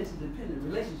another interdependent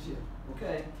relationship,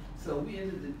 okay? So we had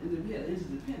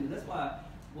interdependent. That's why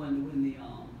when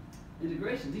the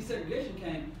desegregation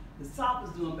came, the South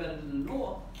is doing better than the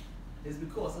North, is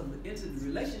because of the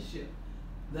interrelationship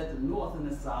that the North and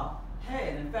the South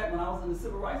had. In fact, when I was in the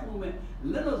Civil Rights Movement,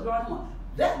 Linda was going on,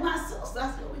 that's my sister. I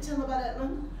said, what we tell her about that,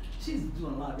 Linda? She's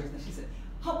doing a lot of great things. She said,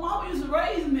 her mama used to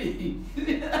raise me.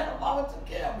 Her mama took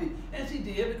care of me. And she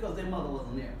did because their mother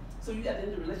wasn't there. So you got the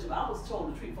interrelationship. I was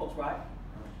told to treat folks right.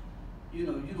 You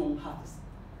know, you don't have to,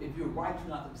 if you're right, you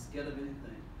don't have to be scared of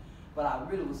anything. But I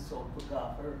really was told to put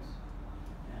God first.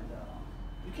 And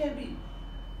you can't be,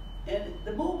 and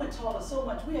the movement taught us so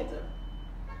much.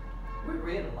 We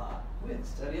read a lot. We had to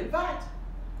study. In fact,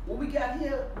 when we got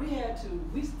here,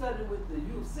 we studied with the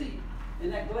U of C in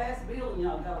that glass building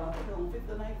y'all got, I think on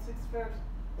 59th, 61st.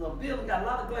 The building got a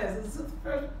lot of glass. This is the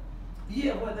first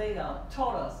year where they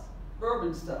taught us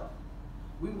urban stuff.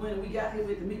 We got here,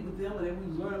 we had to meet with them, and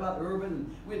then we learned about urban,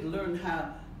 and we had to learn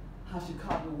how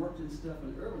Chicago worked and stuff,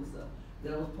 and urban stuff.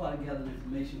 That was part of gathering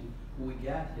information when we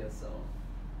got here. So,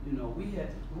 you know, we had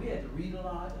to read a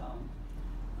lot.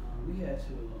 We had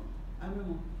to. I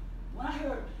remember when I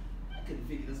heard, I couldn't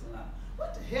figure this one out.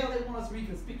 What the hell they want us to read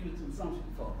conspicuous consumption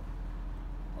for?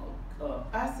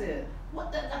 I said,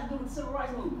 what that got to do with the civil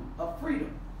rights movement of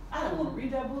freedom? I didn't want to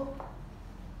read that book.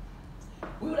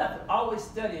 We would have to always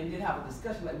study and then have a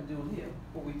discussion like we're doing here,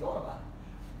 what we thought about it.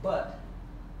 But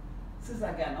since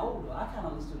I got older, I kind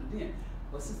of understood it then.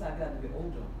 But since I got to be an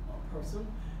older person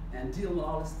and dealing with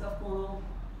all this stuff going on,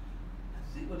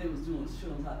 I think what they was doing was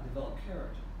showing us how to develop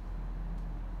character.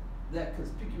 That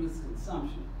conspicuous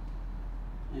consumption.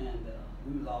 And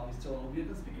we was always told, oh, you're a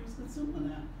conspicuous consumer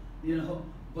now, you know.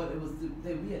 But it was we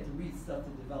had to read stuff to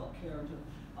develop character.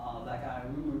 Like I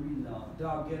remember reading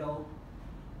Dog Ghetto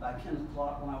by Kenneth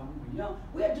Clark when we were young.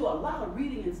 We had to do a lot of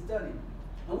reading and studying.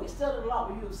 And we studied a lot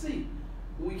with U of C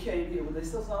when we came here. When they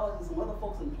still saw some other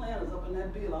folks and planners up in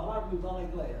that building. All I remember was all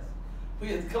that glass. We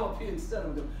had to come up here and study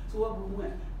with them. So up we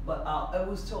went. But I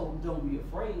was told, don't be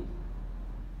afraid.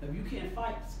 If you can't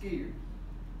fight, scared.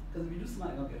 Because if you do,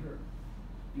 somebody's gonna get hurt.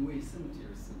 You wear your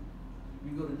cemetery suit.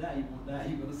 If you go to die, you won't die.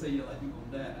 You're gonna say you're like you're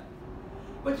gonna die.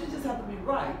 But you just have to be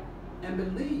right and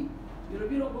believe. You know,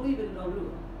 if you don't believe it, don't do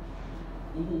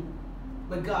it.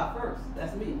 But God first.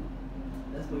 That's me.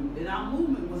 That's what. And our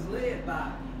movement was led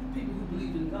by people who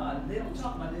believe in God. They don't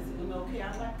talk about this. MLK.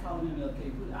 I like calling him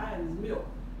MLK. I had his milk.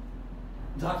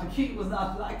 Dr. King was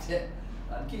not like that.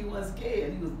 Dr. King wasn't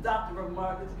scared. He was Dr. Reverend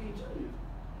Martin Luther King Jr.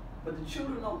 But the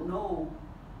children don't know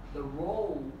the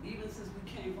role, even since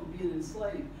we came from being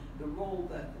enslaved, the role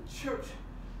that the church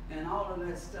and all of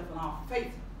that stuff and our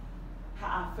faith, how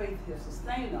our faith has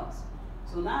sustained us.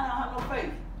 So now they don't have no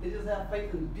faith. They just have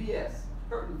faith in BS,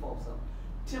 hurting folks up.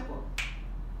 Temper,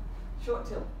 short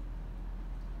temper.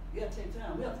 You gotta take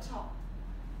time. We have to talk.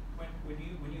 When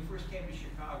you first came to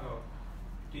Chicago,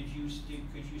 could you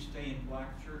stay in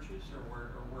black churches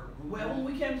or who? Well, when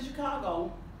we came to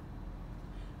Chicago,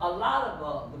 a lot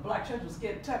of the black churches were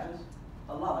scared to touch us,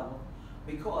 a lot of them,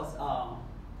 because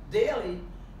Daly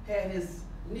had his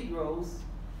Negroes,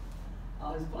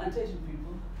 his plantation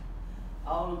people,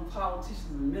 all the politicians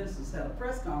and ministers had a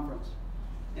press conference,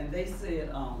 and they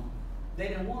said they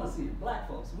didn't want us here, black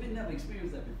folks. We'd never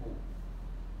experienced that before,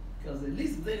 because at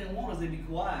least if they didn't want us, they'd be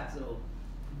quiet. So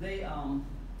they told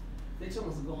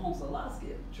us to go home. So a lot of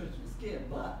churches were scared,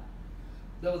 but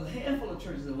there was a handful of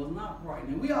churches that was not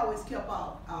frightened. And we always kept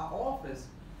our office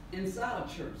inside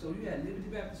of church. So you had Liberty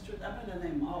Baptist Church. I remember that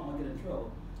name, I might get in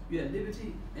trouble. You had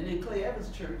Liberty, and then Clay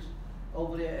Evans Church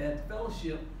over there at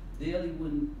Fellowship. Daily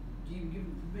wouldn't give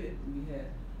a bit. We had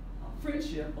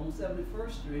Friendship on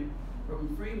 71st Street,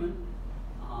 Reverend Freeman,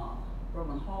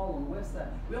 Reverend Hall on the west side.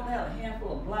 We only had a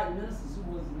handful of black ministers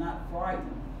who was not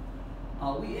frightened.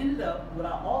 We ended up with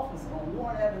our office on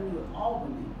Warren Avenue in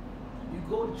Albany. You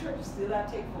go to church, you still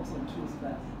not take folks on the church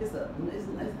side. It's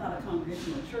not a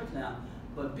congregational church now,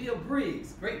 but Bill Briggs,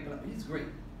 he's great.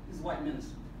 He's a white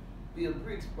minister. Bill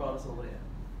Briggs brought us over there.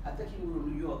 I think he moved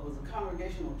to New York. It was a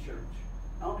congregational church.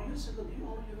 I don't know,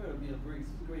 you heard of Bill Briggs.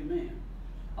 He's a great man.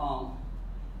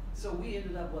 So we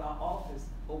ended up with our office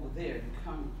over there,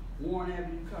 Warren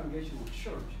Avenue Congregational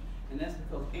Church. And that's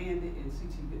because Andy and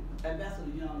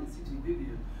Ambassador Young and C.T.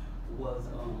 Vivian was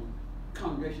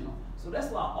congregational. So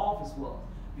that's where our office was.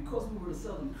 Because we were the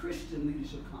Southern Christian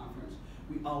Leadership Conference,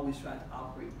 we always tried to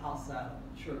operate outside of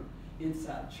the church,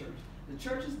 inside the church. The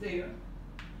church is there.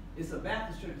 It's a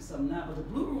Baptist church or something now, but the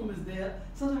Blue Room is there.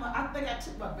 Sometimes I think I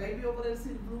took my baby over there to see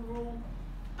the Blue Room.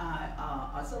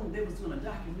 They was doing a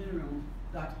documentary on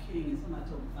Dr. King, and somebody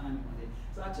told me to find me one day.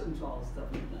 So I took them to all the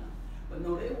stuff we done. But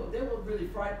no, they were really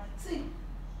frightened. See,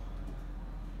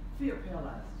 fear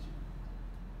paralyzes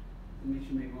you. It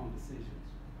makes you make wrong decisions.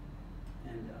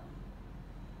 And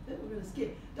they were really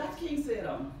scared. Dr. King said,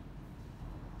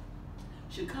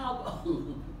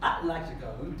 Chicago, I like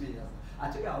Chicago, let me tell you something. I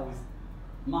tell you I always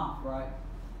mock, right?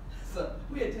 So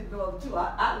we had to go too.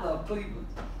 I love Cleveland.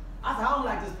 I said, I don't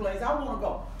like this place, I want to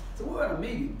go. So we were at a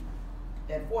meeting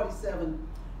at 47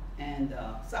 and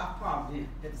South Park then,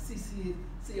 at the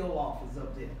CCO office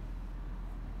up there.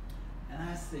 And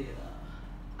I said,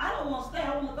 I don't want to stay,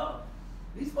 I want to go.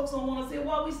 These folks don't want to say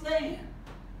why we stand.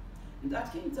 And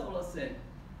Dr. King told us that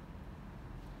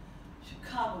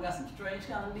Chicago got some strange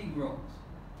kind of Negroes.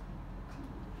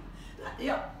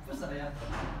 Yeah, first of all,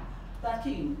 Dr.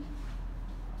 King,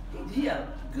 he had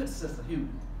a good sense of humor.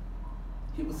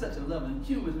 He was such a loving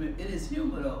humorous man. In his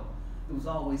humor, though, there was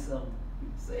always something he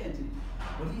was saying to you.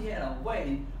 But he had a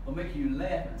way of making you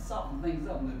laugh and soften things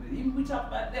up a little bit. Even when we talk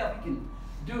about death, he can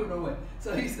do it away.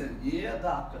 So he said, yeah,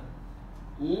 doctor.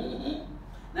 Mm-hmm.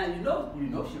 Now, you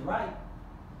know she's right.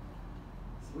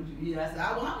 So I said,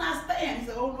 well, I'm not staying. He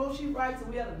said, oh, no, she's right. So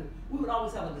we would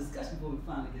always have a discussion before we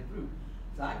finally get through.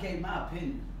 So I gave my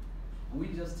opinion. And we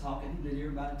just talking. He let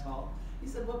everybody talk. He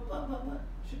said, but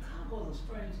Chicago is a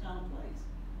strange kind of place.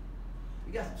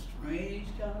 We got some strange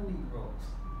kind of Negroes.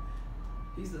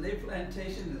 He said, their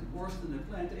plantation is worse than the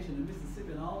plantation in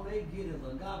Mississippi, and all they get is a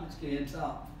garbage can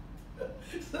top.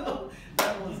 So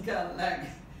that was kind of like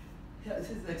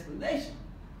his explanation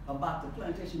about the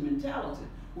plantation mentality.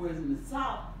 Whereas in the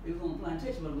South, it was on the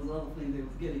plantation, but it was other things they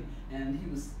was getting. And he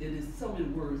was, in his so many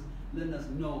words, letting us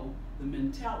know the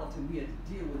mentality we had to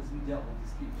deal with as we dealt with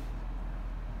these people.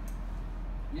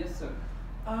 Yes, sir.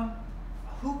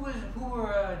 Who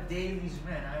were Daley's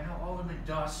men? I know Alderman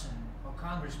Dawson, or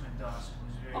Congressman Dawson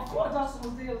was very Of course, Dawson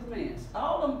was Daley's man.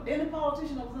 All them, any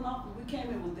politician that was in office, we came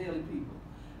in with Daley people.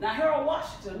 Now, Harold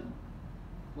Washington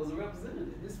was a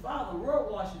representative. His father, Roy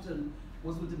Washington,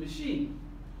 was with the machine.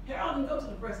 Harold didn't go to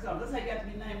the press conference. That's how he got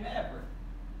to be named Maverick.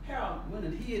 Harold went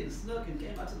and hid and snuck and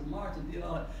came out to the march and did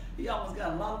all that. He almost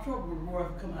got a lot of trouble with Roy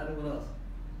for coming out there with us.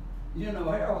 You know,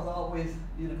 Harold was always,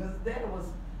 because his dad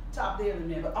was top Daley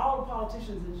man, but all the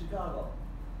politicians in Chicago.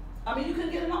 I mean, you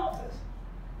couldn't get in office.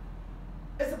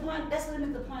 It's that's the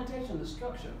limit, the plantation, the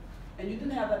structure. And you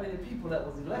didn't have that many people that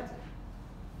was elected.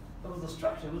 There was a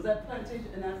structure. It was that plantation,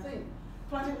 and I think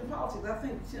plantation politics. I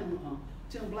think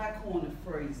Tim Black coined the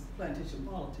phrase plantation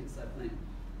politics. I think,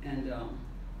 and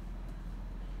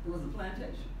it was a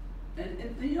plantation. And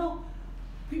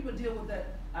people deal with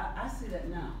that. I see that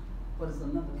now, but it's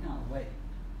another kind of way.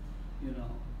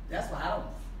 That's why I don't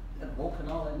that woke and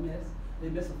all that mess. They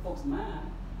mess with folks' mind.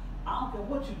 I don't care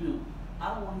what you do.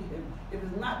 I don't want to hear if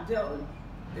it's not dealt with.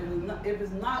 If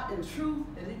it's not in truth,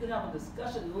 and you can have a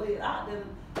discussion and lay it out, then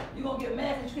you're gonna get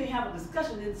mad because you can't have a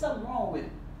discussion. There's something wrong with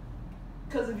it.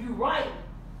 Because if you're right,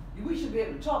 we should be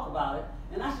able to talk about it,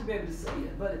 and I should be able to say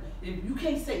it. But if you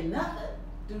can't say nothing,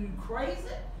 do you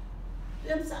crazy?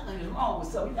 Then something is wrong with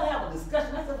something. You gotta have a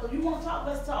discussion. I said, well, you want to talk?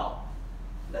 Let's talk.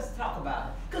 Let's talk about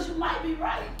it. Because you might be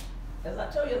right. As I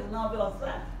told you, as a non-violent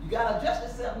sign, you gotta adjust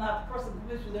yourself, not the person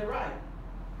convince you they're right.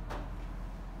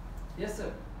 Yes,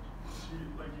 sir. You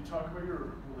talk about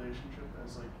your relationship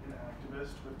as an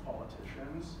activist with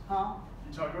politicians. Huh?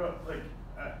 You talk about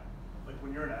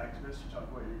when you're an activist, you talk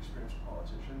about your experience with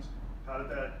politicians. How did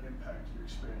that impact your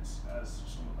experience as an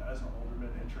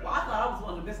alderman interested? Well, I thought I was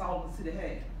one of the best aldermen the city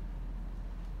had.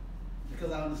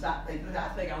 Because I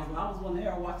think I was one of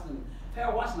Harold Washington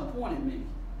appointed me.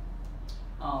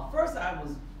 First I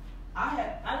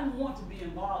didn't want to be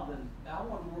involved I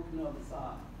wanted to work on the other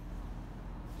side.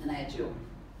 And I had children.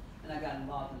 And I got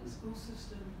involved in the school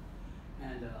system,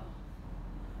 and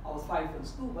I was fighting for the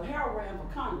school. But Harold ran for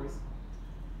Congress.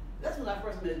 That's when I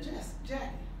first met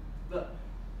Jackie. But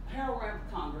Harold ran for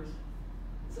Congress.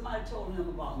 Somebody told him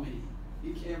about me.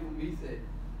 He came with me and said,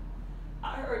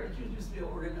 I heard that you used to be an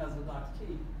organizer with Dr.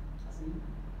 King. I said,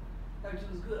 I heard you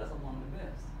was good. I said, one of the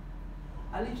best.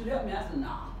 I need you to help me. I said,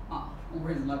 nah, I'm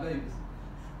raising my babies.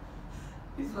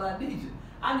 He said, I need you.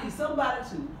 I need somebody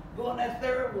to go in that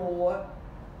third ward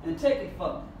and take it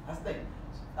from me. I think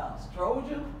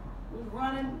Stroger was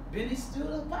running, Benny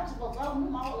Stewart, a bunch of folks. I don't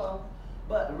remember all of them.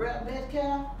 But Rep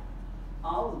Metcalf, it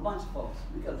was a bunch of folks.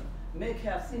 Because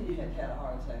Metcalf Sr. had a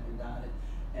heart attack and died.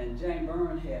 And Jane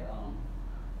Byrne had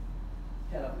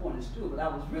appointed Stewart. But I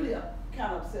was really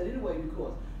kind of upset anyway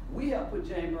because we helped put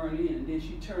Jane Byrne in and then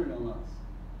she turned on us.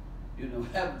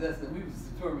 That's that we was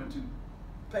determined to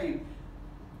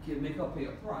make her pay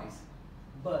a price.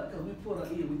 But because we put her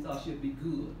in, we thought she'd be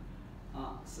good.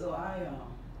 So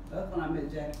that's when I met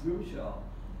Jack Grimshaw,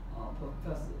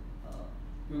 Professor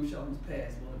Grimshaw, who's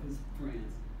passed, one of his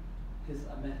friends. I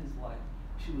met his wife.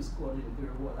 She was coordinating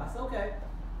third ward. I said, okay.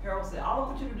 Harold said, all I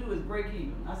want you to do is break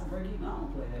even. I said, break even? I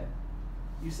don't play that.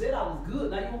 You said I was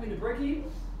good. Now you want me to break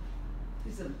even?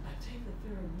 He said, I take the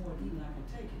third ward even. I can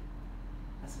take it.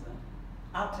 I said, well,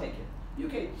 I'll take it. You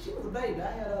can't. She was a baby.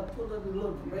 I had her put her in a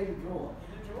little baby drawer.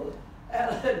 I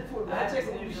had to put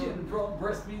her in the drawer,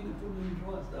 breastfeeding and put her in the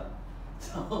drawer and stuff.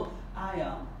 So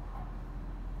I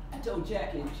told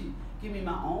Jackie, if she give me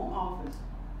my own office,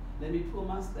 let me pull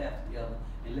my staff together,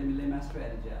 and let me lay my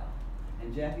strategy out.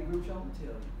 And Jackie Grimshaw will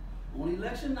tell you, on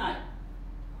election night,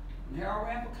 when Harold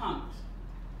ran for Congress,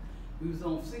 we was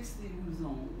on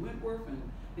Wentworth, and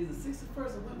he's the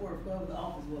 61st of Wentworth, wherever the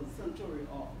office was, the senatorial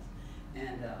office.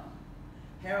 And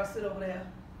Harold sit over there,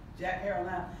 Jack Harold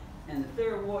and I, and the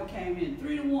third ward came in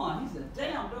 3-1. He said,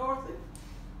 damn, Dorothy.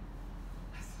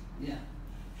 I said, yeah.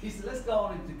 He said, let's go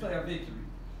on and declare victory.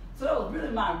 So that was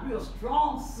really my real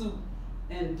strong suit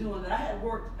in doing that. I had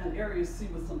worked in Area C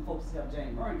with some folks to help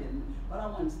Jane Byrne get, but I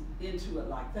went into it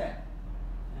like that.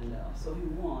 And so he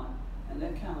won, and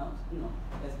that kind of,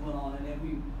 as went on. And then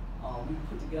we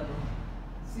put together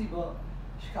CBUC,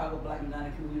 Chicago Black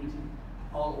United Community.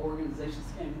 All the organizations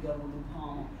came together with Lou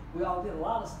Palmer. We all did a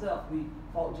lot of stuff. We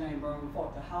fought Jane Byrne, we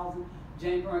fought the housing.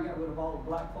 Jane Byrne got rid of all the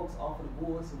black folks off of the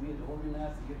board, so we had to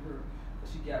organize to get her. But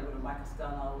she got rid of Michael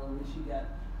Scott and all of them, and she got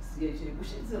CHA. But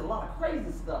she did a lot of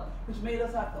crazy stuff, which made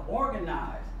us have to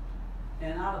organize.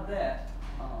 And out of that,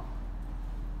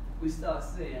 we started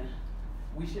saying,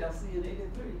 we shall see in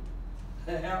 83.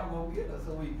 Harold won't get us.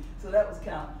 So that was kind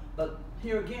of, but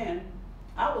here again,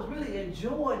 I was really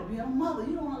enjoying being a mother.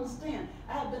 You don't understand.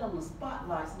 I had been on the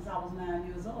spotlight since I was 9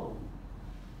 years old.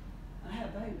 I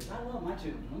had babies. I love my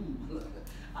children.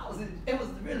 It was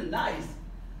really nice.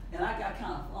 And I got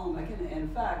kind of flown back in. In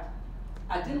fact,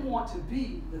 I didn't want to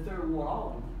be the third ward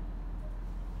alderman.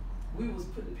 We was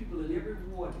putting people in every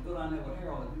ward to go down there with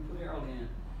Harold, and we put Harold in.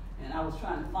 And I was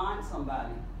trying to find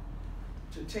somebody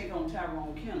to take on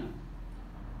Tyrone Kenner.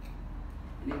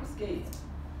 And they were scared.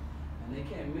 And they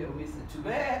came with me and said, too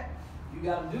bad, you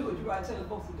gotta do it. You gotta tell the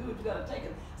folks to do it, you gotta take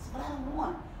it. I said, but I don't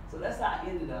want it. So that's how I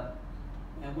ended up.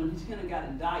 And when Kenner got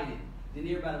indicted, then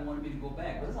everybody wanted me to go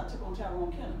back. But that's how I took on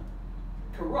Tyrone Kenner.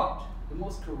 Corrupt, the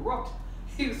most corrupt.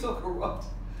 He was so corrupt.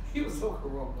 He was so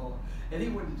corrupt, Lord. And he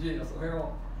went to jail. So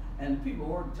Harold, and the people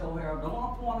told Harold, don't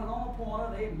appoint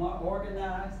her. They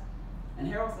organized. And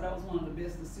Harold said that was one of the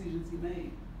best decisions he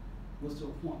made, was to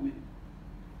appoint me.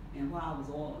 And while I was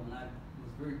alderman, I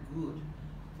was very good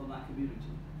for my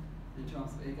community in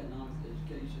terms of economics,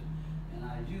 education, and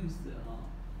I used the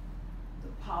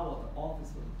power of the office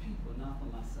for the people, not for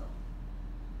myself.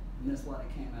 And that's why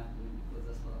they came after me, because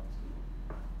that's what I was doing.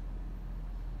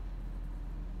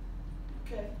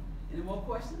 Okay, any more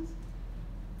questions?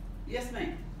 Yes,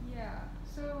 ma'am. Yeah,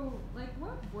 so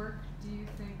what work do you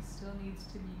think still needs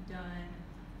to be done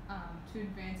to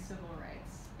advance civil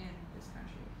rights in this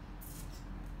country?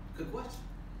 Good question.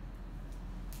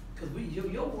 Because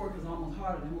your work is almost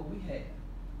harder than what we had.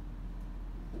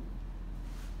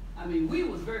 I mean, we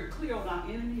was very clear on our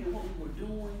enemy and what we were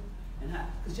doing, and how,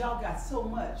 because y'all got so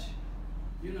much.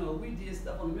 We did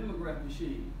stuff on the mimeograph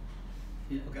machine.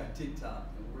 Got TikTok.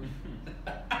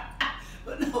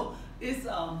 But no, it's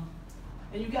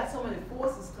and you got so many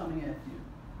forces coming at you.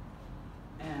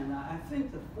 And I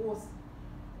think the force,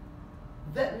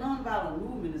 that nonviolent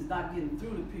movement is not getting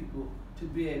through to people to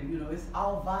be able, it's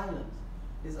all violence.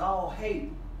 It's all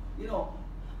hate.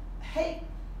 Hate,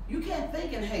 you can't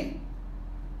think in hate.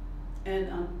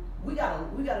 And we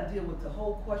gotta deal with the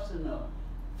whole question of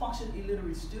function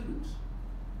illiterate students.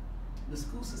 The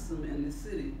school system in this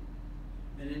city,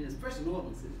 and especially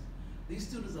northern cities, these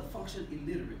students are function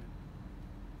illiterate.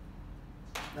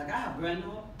 Like I have a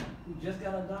granddaughter who just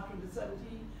got a doctorate at 17.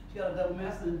 She got a double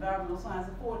master in environmental science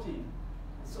at 14. And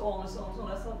so on and so on and so on.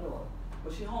 That's her daughter.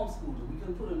 But she homeschooled her. We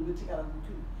couldn't put her in, we took out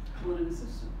put her in the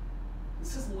system. The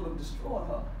system would have destroyed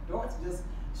her. Dorothy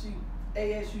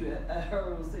ASU at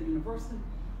Harvard State University,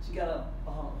 she got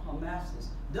her master's,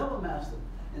 double master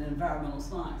in environmental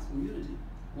science from Unity.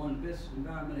 One of the best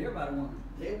environmental, everybody wanted.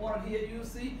 They wanted here at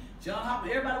UC, John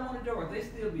Hopkins, everybody wanted Dorothy. They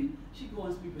still be, she go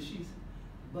and speak,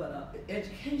 but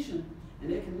education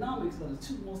and economics are the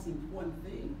two most important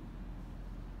things.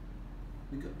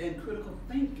 And critical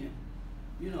thinking,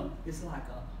 it's like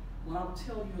when I would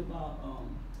tell you about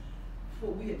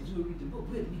what we had to do to read the book,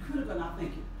 we had to be critical in our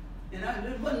thinking. And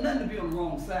there wasn't nothing to be on the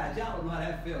wrong side. Y'all don't know how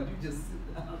that felt. You just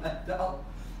sit down like dog.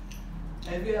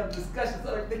 And we have a discussion,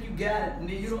 so they think you got it, and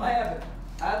then you don't have it.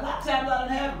 A lot of times I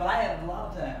didn't have it, but I had it a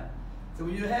lot of time. So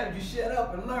when you have it, you shut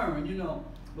up and learn,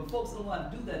 But folks don't know how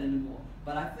to do that anymore.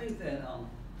 But I think that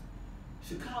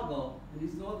Chicago and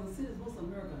these northern cities, most of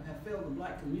America, have failed the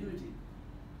black community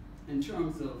in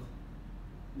terms of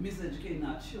miseducating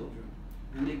our children.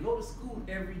 And they go to school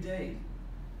every day,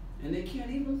 and they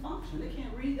can't even function. They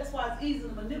can't read. That's why it's easy to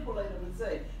manipulate them and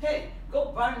say, hey,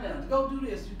 go burn them, go do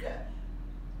this.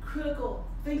 Critical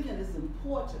thinking is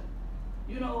important.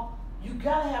 You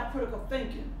gotta have critical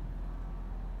thinking.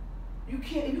 You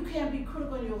can't be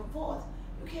critical in your thoughts.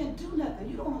 You can't do nothing.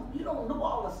 You don't know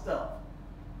all the stuff.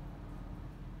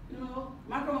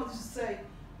 My grandmother used to say,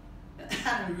 And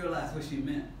I didn't realize what she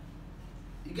meant.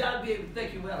 You gotta be able to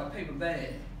think you have a paper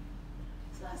bag.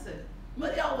 So I said,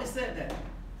 Mother always said that.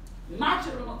 My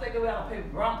children don't think they have a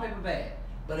brown paper bag.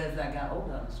 But as I got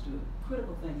older, I understood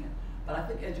critical thinking. But I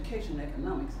think education and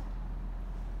economics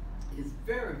is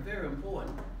very, very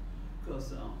important.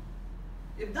 Because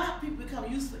if not, people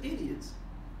become useful idiots.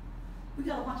 We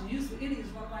got a bunch of useful idiots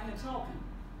running around here talking.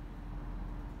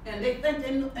 And they think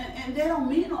and they don't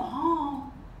mean no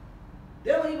harm.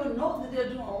 They don't even know that they're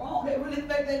doing wrong. They really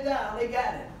think they got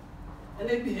it. And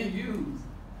they're being used.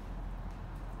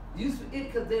 Used for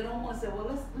it because they don't want to say, well,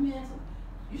 let me ask them.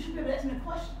 You should be able to ask me a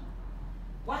question.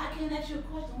 Why I can't ask you a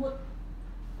question? What,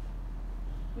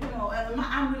 you know, and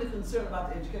I'm really concerned about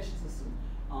the education system,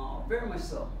 very much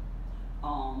so.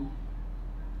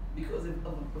 Because if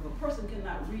a person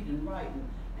cannot read and write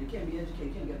and can't be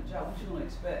educated, can't get a job, what you gonna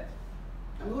expect?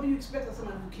 I mean, what do you expect of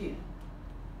somebody who can?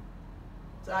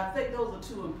 So I think those are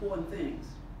two important things.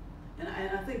 And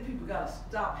I think people gotta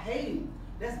stop hating.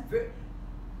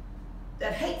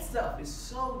 That hate stuff is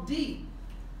so deep.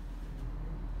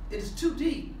 It is too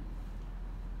deep.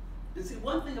 And see,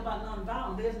 one thing about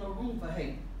nonviolence, there's no room for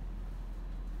hate.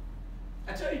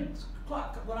 I tell you,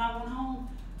 Clark, when I went home,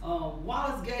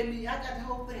 Wallace gave me, I got the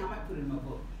whole thing, I might put it in my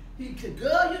book. He said,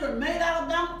 girl, you done made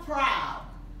Alabama proud.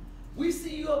 We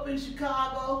see you up in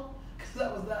Chicago, because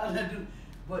I was down there doing,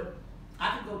 but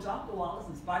I could go talk to Wallace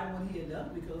in spite of what he had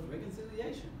done because of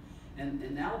reconciliation. And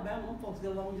in Alabama, them folks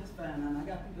get along just fine. And I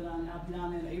got people down there, I'll be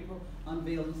down there in April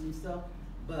unveiling some stuff.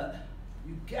 But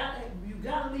you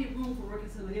gotta leave room for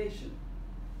reconciliation.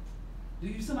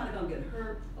 Somebody gonna get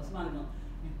hurt or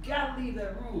you gotta leave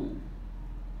that room.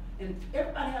 And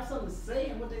everybody have something to say,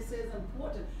 and what they say is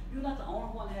important. You're not the only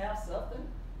one to have something.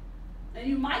 And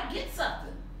you might get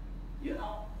something, you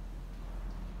know.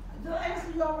 Did I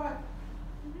answer you all right?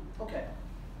 Mm-hmm. Okay.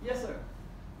 Yes, sir.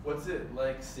 What's it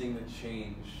like seeing the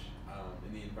change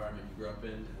in the environment you grew up in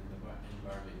and the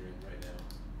environment you're in right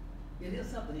now? It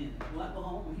is something in it. When I go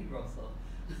home, when he grows up.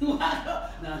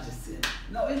 No, I'm just kidding.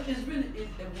 No, it's really,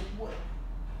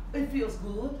 it feels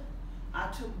good. I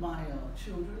took my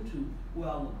children to where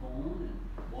I was born and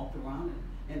walked around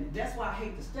and that's why I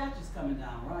hate the statues coming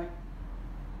down, right?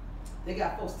 They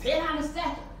got folks, tear down the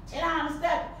statue, tear down the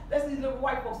statue. That's these little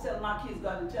white folks telling our kids go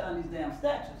out and tear down these damn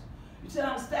statues. You tear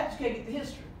down the statue, you can't get the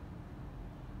history.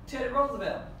 Teddy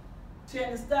Roosevelt,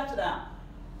 tearing the statue down.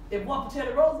 If it weren't for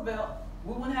Teddy Roosevelt,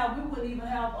 we wouldn't even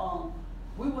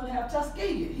have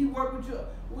Tuskegee. He worked with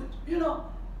you know,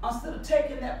 instead of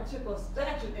taking that particular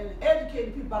statue and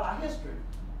educating people about our history.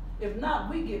 If not,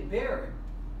 we get buried.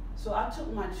 So I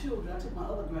took my children, I took my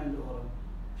other granddaughter,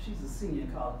 she's a senior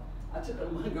in college. I took her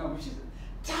to my grandma, she said,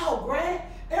 "Dog, Grand,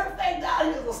 everything down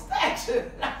here is a statue."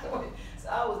 So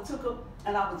I took her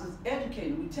and I was just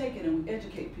educating. We take it and we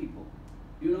educate people.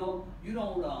 You know, you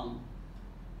don't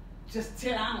just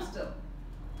tear down stuff.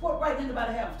 What right did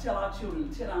anybody have to tell our children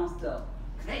to tear down stuff?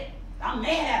 I'm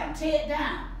mad at them, tear it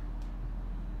down.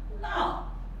 No,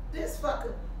 this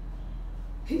fucker,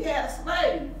 he had a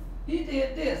slave. He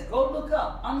did this. Go look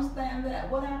up, understand that.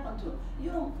 What happened to him? You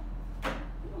don't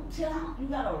tell him. You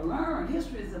gotta learn.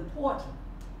 History is important.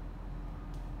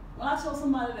 When I told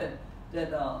somebody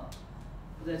that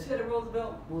Teddy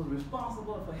Roosevelt was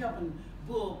responsible for helping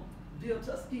build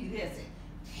Tuskegee, they said,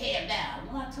 tear down.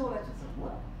 When I told that, she said,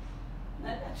 what? Now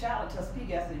that child of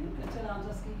Tuskegee, I said, you can tear down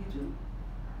Tuskegee too.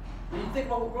 When you think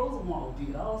about what Roosevelt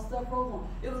did, all the stuff Roosevelt,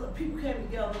 it was people came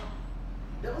together.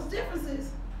 There was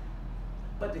differences,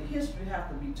 but the history has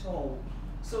to be told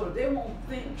so that they won't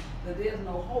think that there's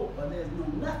no hope or there's no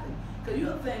nothing. Because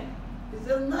you'll think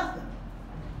there's nothing.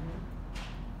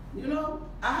 You know,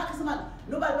 how can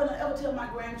nobody gonna ever tell my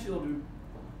grandchildren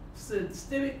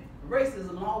systemic racism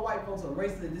and all white folks are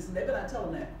racist and this and that. They better not tell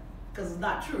them that because it's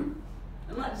not true.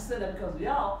 I'm not just saying that because of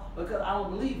y'all, because I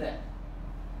don't believe that.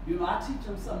 You know, I teach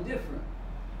them something different.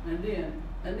 And then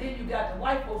you got the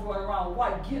white folks running around with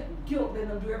white guilt, letting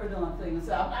them do every darn thing and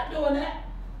say, I'm not doing that.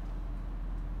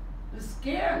 It's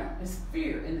scaring them, it's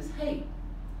fear, and it's hate.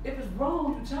 If it's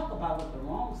wrong, you talk about what the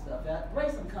wrong stuff is.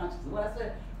 Raise some consciousness. What I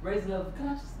said, raise the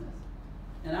consciousness.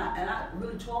 And I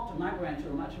really talk to my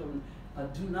grandchildren, my children,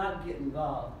 do not get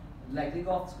involved. Like they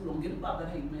go off to school, don't get involved in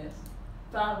that hate mess.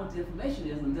 Find out what the information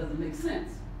is and it doesn't make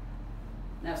sense.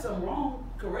 Now if something wrong,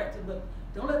 correct it, but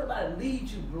don't let anybody lead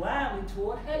you blindly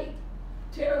toward hate.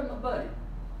 Terry, my buddy.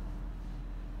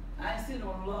 I ain't seen him in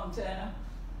a long time.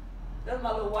 That's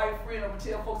my little white friend. I'm gonna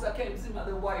tell folks I can't even see my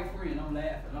little white friend. I'm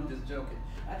laughing. I'm just joking.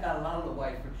 I got a lot of little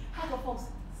white friends. How can folks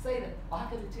say that? Or how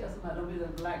can they tell somebody don't be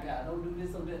that black guy, don't do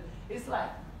this or that? It's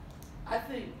like, I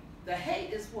think the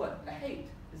hate is what? The hate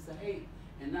is the hate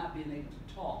and not being able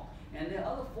to talk. and there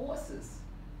are other forces.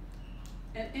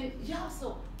 And y'all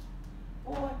so,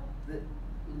 boy, the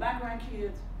background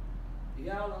kids,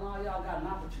 y'all and all y'all got an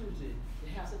opportunity to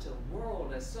have such a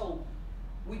world that's so,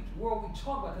 world we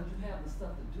talk about because you have the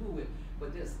stuff to do with,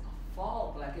 but there's a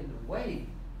fog like in the way.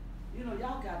 You know,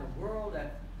 y'all got a world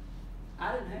that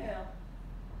I didn't have,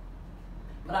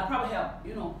 but I probably have,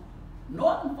 you know,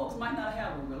 northern folks might not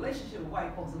have a relationship with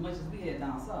white folks as much as we had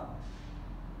down south.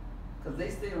 Because they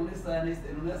stayed on this side and they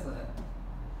stayed on that side.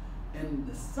 In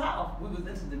the south, we was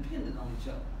interdependent on each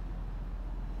other.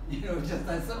 You know, just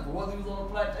that simple. Whether he was on a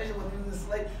plantation, whether he was a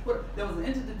slave, but there was an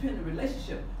interdependent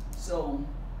relationship. So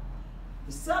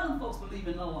the southern folks believe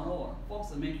in law and order. Folks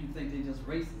that make you think they're just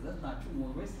racist. That's not true. More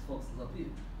racist folks is up here.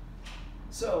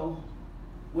 So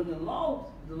when the laws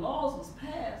was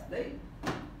passed, they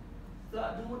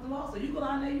started doing what the law said. You go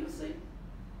down there, you see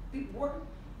people working.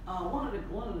 One of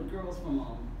the girls from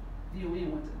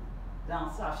DON went to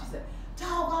down south. She said,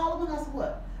 "Dog, Alderman." I said,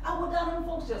 "What?" I went down there, and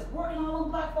folks just working, all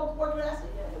them black folks working. I said,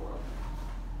 "Yeah, they working.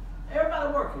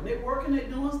 Everybody working. They working, they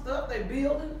doing stuff, they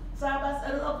building side by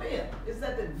side. It's up here. It's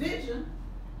that division,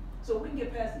 so we can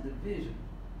get past the division,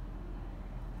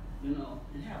 you know,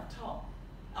 and have a talk.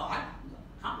 Oh,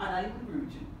 I might not even agree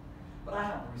with you, but I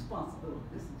have a responsibility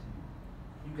to listen to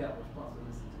you. You got a responsibility to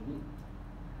listen to me.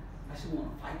 I should want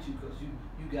to fight you because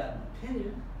you got an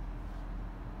opinion.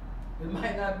 It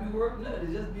might not be worth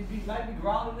nothing. It just might be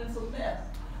grounded in some mess.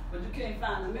 But you can't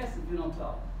find the mess if you don't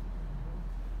talk.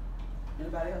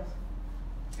 Anybody else?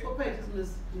 What page is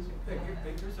Miss?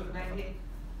 Pictures of 98.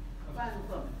 Find it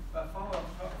for me.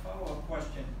 Follow-up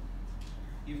question.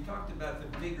 You've talked about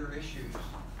the bigger issues.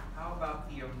 How about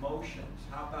the emotions?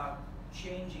 How about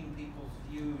changing people's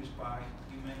views by,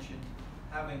 you mentioned,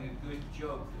 having a good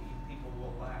joke that people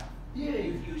will laugh. Yeah.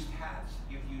 You've used hats.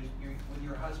 You've used, with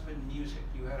your husband, music.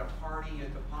 You had a party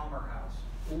at the Palmer House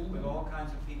with all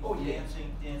kinds of people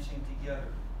dancing together.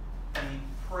 The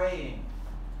praying,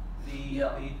 the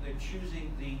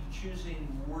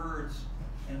choosing words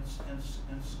and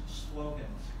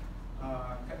slogans.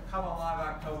 Come alive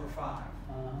October 5.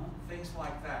 Things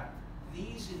like that.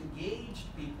 These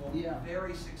engaged people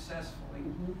very successfully.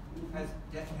 Have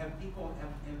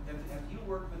you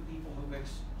worked with people who have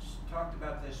talked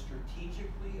about this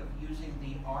strategically of using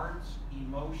the arts,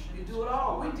 emotions? You do it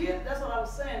all. We did. That's what I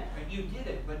was saying. And you did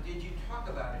it, but did you talk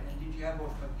about it? And did you have a,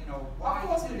 you know, why? Of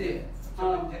course we did.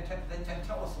 Then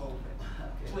tell us a little bit,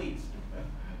 please.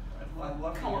 I'd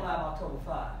love to Come hear. alive October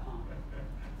 5.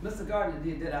 Mr. Gardner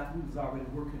did that after we was already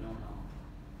working on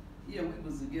we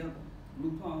was together.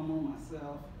 Blue Palmer,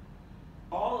 myself,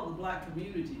 all of the black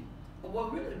community. Well,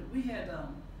 really, we had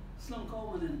Slim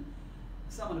Coleman and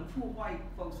some of the poor white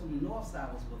folks from the north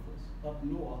side was with us, up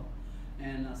north,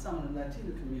 and some of the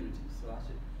Latino communities. So I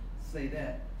should say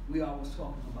that. We always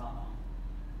talking about,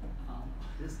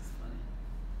 this is funny.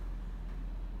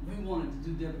 We wanted to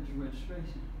do deputy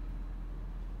registration.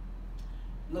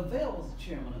 Lavelle was the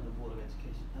chairman of the Board of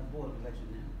Education, Board of Election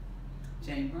now.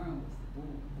 Jane Byrne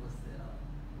was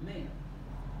the mayor.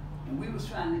 And we was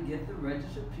trying to get the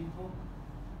registered people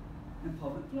in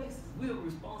public places. We were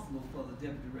responsible for the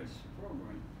deputy registry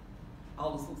program.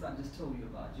 All the folks I just told you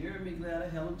about. Jeremy Glatter,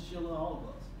 Helen Schiller, all of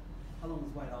us. Helen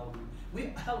was white all of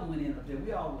them. Helen went in up there.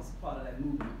 We all was part of that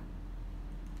movement.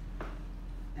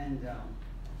 And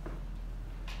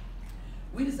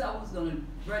we decided we was gonna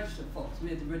register folks. We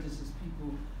had to register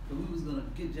people, but we was gonna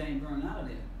get Jane Byrne out of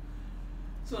there.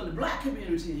 So in the black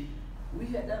community, we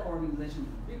had that organization,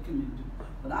 was a big community.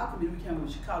 But our community, we came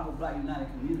with Chicago Black United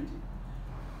Community.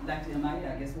 Like the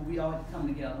MIA, I guess, where we all had to come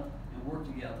together and work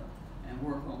together and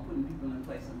work on putting people in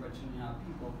place and registering our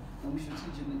people. And we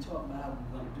strategically talked about how we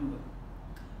were gonna do it.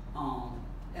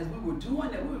 As we were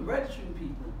doing that, we were registering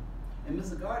people. And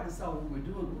Mr. Gardner saw what we were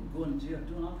doing. We were going to jail,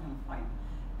 doing all kind of fighting.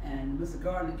 And Mr.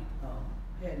 Gardner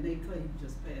had Nate Clay, who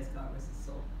just passed, God rest his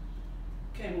soul,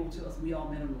 came over to us. We all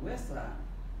met on the west side.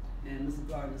 And Mr.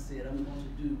 Gardner said, I'm going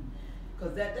to do,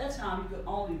 because at that time you could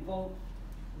only vote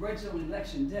register on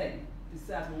election day,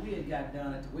 besides what we had got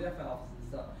done at the welfare office and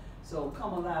stuff. So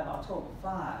come alive October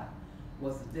 5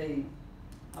 was the day,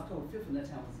 October 5th in that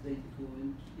time was the day to go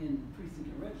in the precinct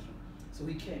and register. So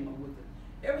he came up with it.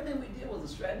 Everything we did was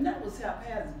a strategy, and that was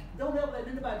haphazard. Don't ever let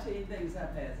anybody tell you anything is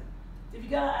haphazard. If you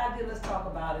got an idea, let's talk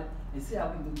about it and see how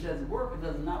we do. Does it work or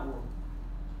does it not work?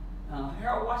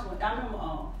 Harold Washington, I remember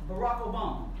Barack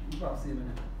Obama. You probably see him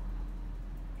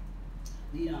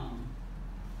in there.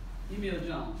 Emil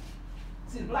Jones.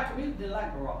 See, the black community didn't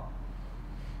like Barack.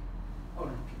 Oh,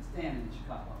 they couldn't stand him in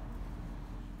Chicago.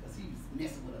 Because he was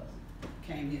messing with us.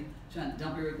 Came here trying to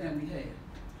dump everything we had.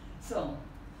 So,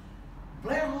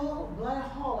 Blair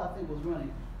Hall, I think, was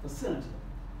running for senator.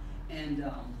 And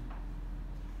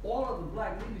all of the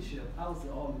black leadership, I was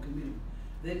the Alderman committee,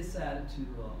 they decided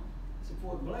to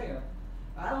support Blair.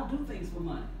 I don't do things for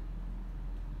money.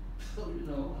 So, you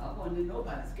know, I wasn't in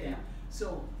nobody's scam.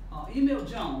 So, Emil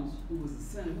Jones, who was the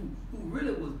senator, who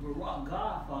really was Barack's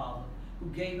godfather, who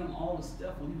gave him all the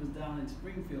stuff when he was down in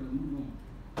Springfield and moved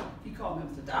on. He called me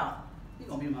and said, "Doc, he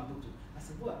gonna be in my book too." I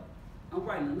said, "What?" "I'm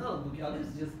writing another book, y'all.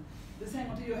 This hang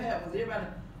onto your hat." Was everybody,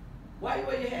 "Why you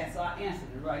wear your hat?" So I answered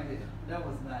it right there. That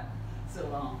was that.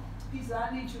 So he said,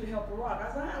 "I need you to help Barack."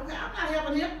 I said, "Okay, I'm not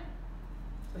helping him."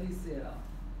 So he said,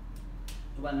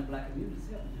 "Nobody in the black community is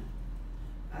helping him."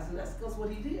 I said, "That's because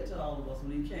what he did to all of us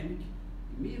when he came. He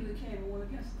immediately came and went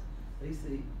against us." They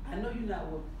said, "I know you're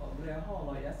not with Blair Hall,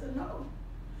 are you?" I said, "No."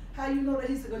 "How you know that?"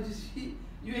 He said, "Cause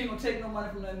you ain't gonna take no money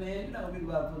from that man. You're not gonna be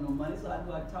about to put no money, so I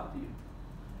knew I'd talk to you."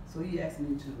 So he asked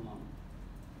me to,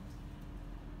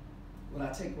 would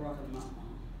I take Barack on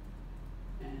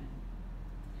and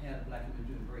have the black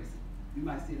community embrace him. You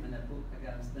might see him in that book. I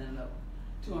got him standing up.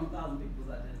 200,000 people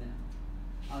was out there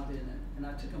now. Out there now. And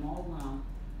I took him all around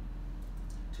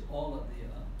to all of the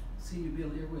senior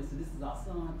building everywhere and said, "This is our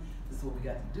son, this is what we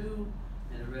got to do,"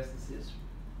 and the rest is history.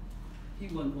 He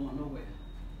wasn't going nowhere.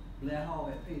 Blair Hall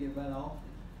had paid everybody off.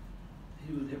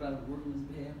 Everybody was working on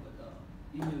his behalf, but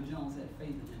Emil Jones had faith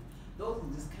in him. Those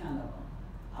were just kind of,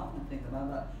 I wasn't thinking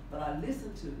about it, but I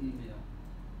listened to Emil,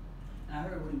 and I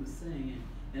heard what he was saying,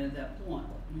 and at that point,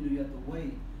 you know, you have to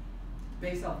weigh,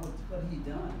 based off what he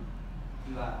done.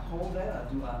 Do I hold that,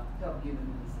 or do I help get him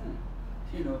in the Senate?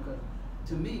 You know, because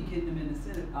to me, getting him in the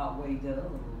Senate outweighed that other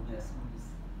little mess, this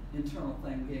internal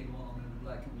thing we had going on in the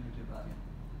black community about him.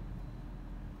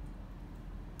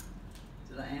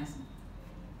 Did I answer?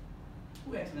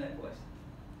 Who asked me that question?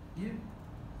 You?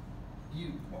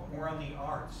 You. We're on the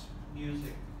arts,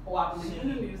 music. Oh, I believe in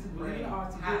the singing, music, believe in the praying,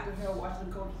 arts. He did the Harold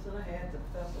Washington Cultural Center, had the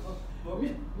festival. Books,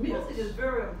 Music is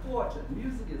very important.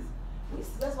 Music is,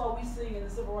 that's why we sing in the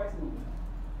civil rights movement.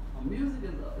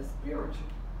 Music is spiritual.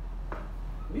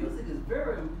 Music is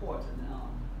very important.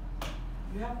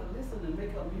 You have to listen and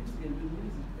make up music and do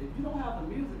music. If you don't have the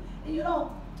music, and you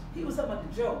know, he was talking about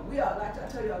the joke. We are, like I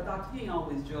tell you, Dr. King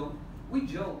always joked. We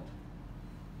joked.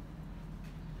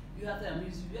 You have to have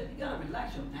music. You gotta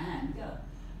relax your mind. You gotta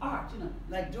art. You know,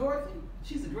 like Dorothy,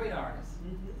 she's a great artist.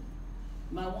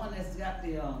 Mm-hmm. My one that's got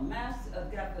the master,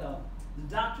 got the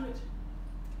doctorate,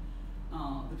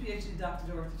 the PhD,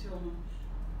 Dr. Dorothy Tillman.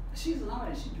 She's an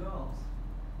artist. She draws.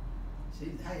 She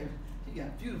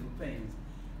got beautiful paintings,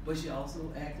 but she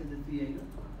also acted in theater.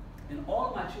 And all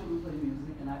of my children play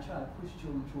music, and I try to push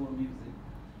children toward music,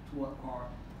 toward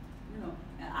art. You know,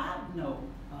 and I know,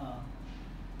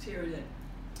 Terry,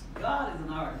 that God is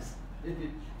an artist,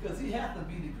 because he has to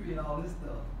be to create all this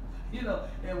stuff. You know,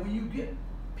 and when you get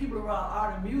people around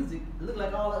art and music, it look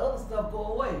like all the other stuff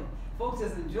go away. Folks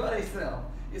just enjoy themselves.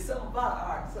 It's something about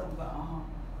art, something about,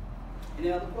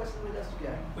 Any other questions? What else you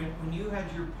got? When you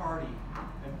had your party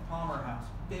at Palmer House,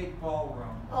 big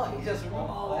ballroom. Oh, he just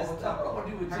remember all that stuff. What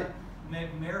do I do with you?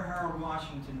 Mayor Harold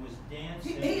Washington was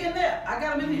dancing. He in there. I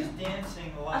got him in He here. was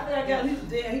dancing like I think I got him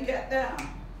there. He got down.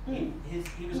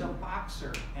 He was a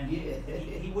boxer, and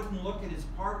he wouldn't look at his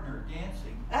partner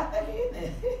dancing. I think he in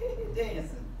there. He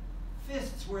dancing.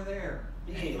 Fists were there.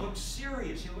 Yeah. And he looked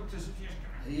serious. He looked as if he was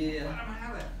going to Yeah. let him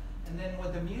have it. And then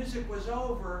when the music was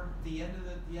over, the end of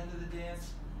the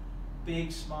dance,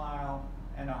 big smile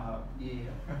and a hug.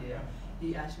 Yeah, yeah.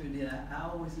 He actually did. I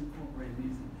always incorporate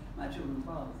music. My children's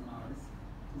father's an artist.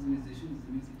 He's a musician. He's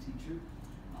a music teacher.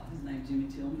 His name's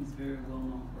Jimmy Tillman. He's a very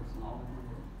well-known person all over the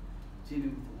world. Jimmy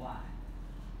with a Y.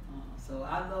 So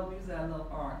I love music. I love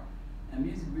art, and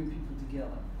music brings people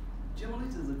together. Jim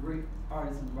Alita is a great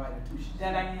artist and writer too.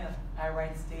 That I am. I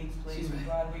write stage plays with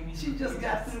Broadway music. She just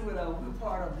got through with we was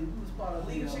part of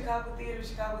Lead Chicago Theater,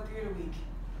 Chicago Theater Week.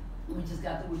 We just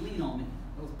got through with Lean on Me.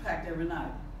 It was packed every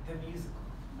night. The musical.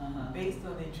 Based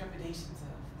on the intrepidations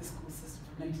of the school system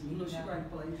from You know, she 1989.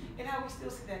 write plays. And how we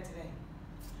still see that today.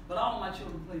 But all of my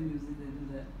children play music. They do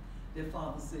that. Their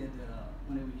father said that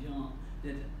when they were young,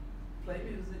 that play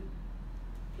music,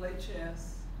 play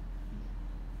chess,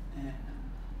 and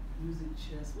music,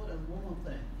 chess. What else? One more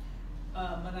thing.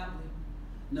 Monopoly.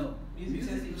 No,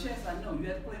 Music, chess. I know you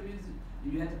had to play music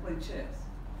and you had to play chess.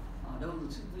 Those were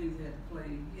two things they had to play.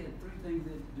 He had three things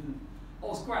they had to do.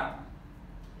 Oh, Scrabble.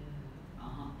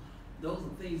 Those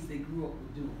are things they grew up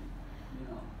with doing. You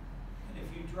know. And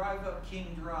if you drive up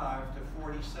King Drive to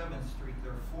 47th Street,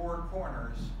 there are 4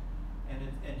 corners, and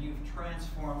you've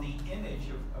transformed the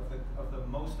image of the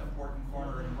most important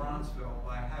corner in Bronzeville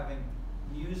by having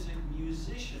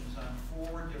musicians on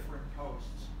 4 different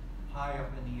posts. high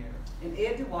up in the air. And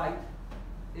Ed Dwight,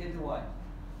 who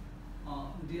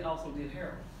also did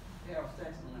Harold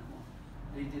Saxon on that one.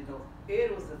 They did those. Ed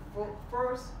was the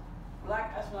first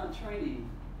black astronaut trainee.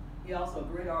 He also a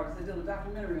great artist. They did a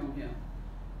documentary on him.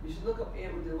 You should look up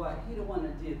Edward Dwight. He the one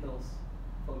that did those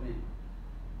for me.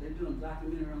 They're doing a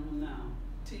documentary on him now.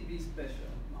 TV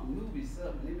special, a movie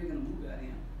something. They're making a movie out of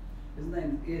him. His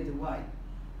name is Ed Dwight.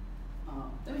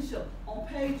 Let me show. On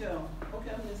page,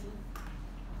 okay, I'm listening.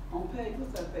 On page,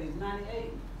 what's that page?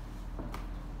 98?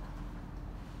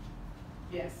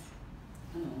 Yes.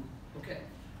 Okay.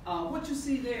 What you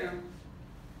see there,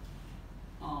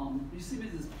 you see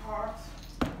Mrs. Parks,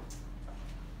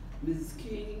 Mrs.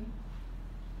 King,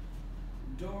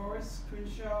 Doris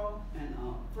Crenshaw, and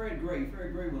Fred Gray.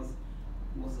 Fred Gray was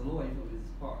a lawyer for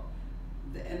Mrs. Parks.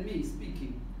 And me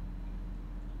speaking,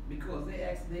 because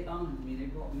they honored me, they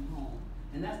brought me home.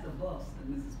 And that's the bus that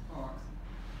Mrs. Parks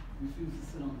refused to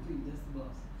sit on the seat. That's the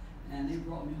bus. And they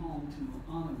brought me home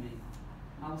to honor me.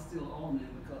 I was still honoring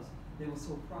them because they were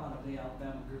so proud of the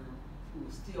Alabama girl who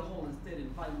was still holding steady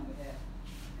and fighting on behalf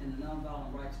in the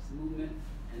nonviolent righteous movement.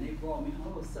 And they brought me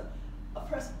home. It was a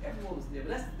person, everyone was there.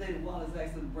 But that's the day the Wallace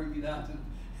accident bring me down to.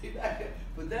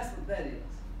 But that's what that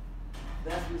is.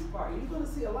 That's Miss Park. You're going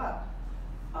to see a lot.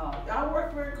 I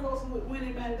worked very closely with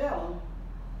Winnie Mandela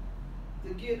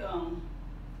to get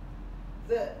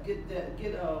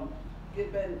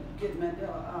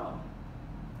Mandela out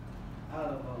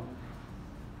of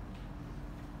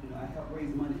I helped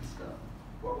raise money and stuff.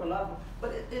 Worked with a lot of,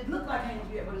 but it looked like Hands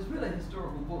Yet, but it's really a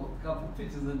historical book. A couple of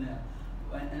pictures in there,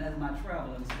 and that's my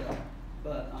travel and stuff.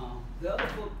 But the other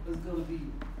book is going to be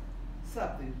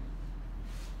something.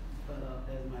 But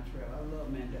as my travel, I love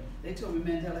Mandela. They told me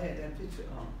Mandela had that picture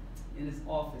in his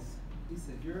office. He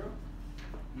said, "Girl,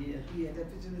 yeah, he had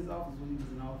that picture in his office when he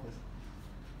was in office."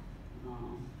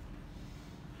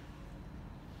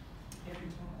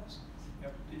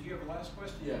 Yep. Did you have a last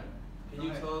question? Yeah. Can Go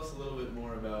you ahead. tell us a little bit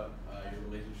more about your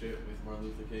relationship with Martin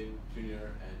Luther King Jr.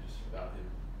 and just about him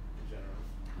in general?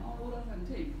 I don't know what else I can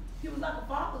tell you. He was like a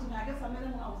father to me. I guess I met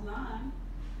him when I was 9.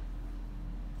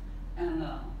 And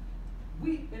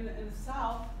we in the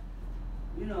South,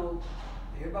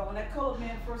 everybody when that colored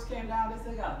man first came down, they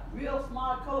said got a real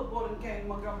smart colored boy that came to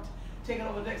Montgomery, taking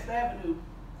over Dexter Avenue.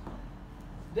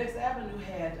 Dexter Avenue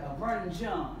had Vernon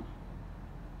John.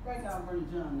 Write down Vernon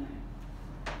John name.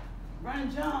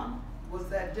 Vernon John was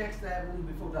that Dexter Avenue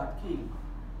before Dr. King.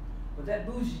 But that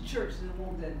bougie church didn't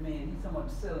want that man. He's talking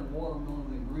about selling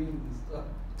watermelons and greens and stuff.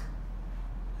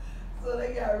 So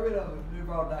they got rid of him. They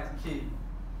brought Dr. King.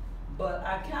 But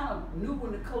I kind of knew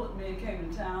when the colored man came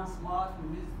to town, smart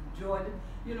from Georgia,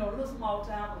 a little small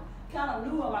town, but kind of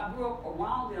knew him. I grew up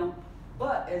around him.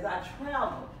 But as I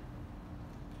traveled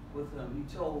with him, he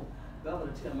told Bella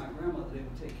to tell my grandmother they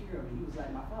would take care of me. He was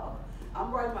like my father.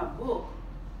 I'm writing my book,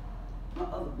 my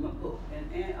book,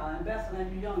 and Ambassador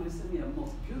Andrew Young just sent me a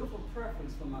most beautiful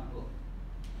preface for my book.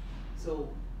 So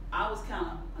I was kind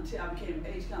of, until I became of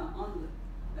age, kind of under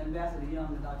Ambassador Young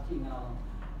and Dr. King and all of them.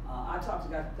 I talked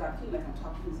to Dr. King like I'm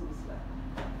talking to him, so it's like,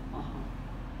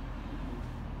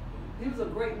 He was a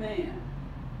great man.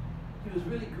 He was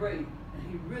really great, and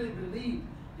he really believed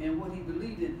in what he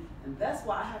believed in. And that's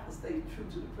why I have to stay true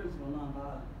to the principle of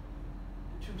nonviolence,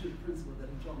 true to the principle that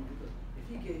he told me, because if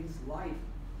he gave his life,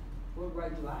 what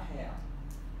right do I have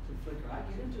to flicker? I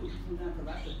get into it sometimes because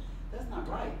I said, that's not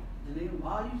right. And they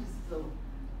so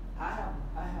I have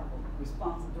a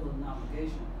responsibility and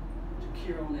obligation to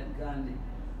carry on that Gandhi,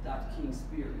 Dr. King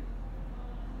spirit.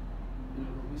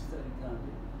 We studied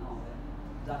Gandhi and all that.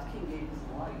 Dr. King gave his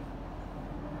life.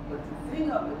 But the thing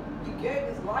of it, he gave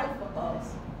his life for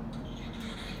us.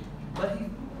 But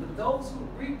those who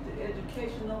reap the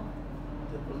educational,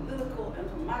 the political, and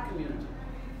from my community,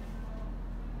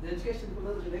 the educational,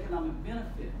 political, and economic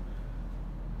benefit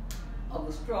of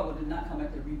the struggle did not come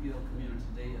at the rebuild community.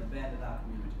 They abandoned our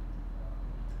community.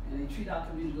 And they treat our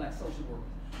community like social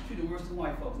workers. Treat them worse than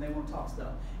white folks, and they want to talk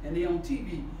stuff. And they on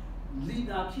TV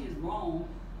leading our kids wrong.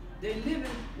 They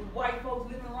living with white folks,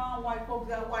 living around white folks,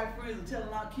 got white friends, and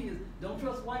telling our kids, don't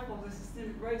trust white folks, they're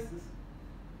systemic racists.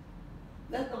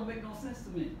 That don't make no sense to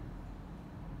me.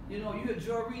 You hear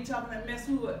Joy Reid talking that mess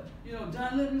who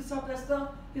John Little talking that stuff.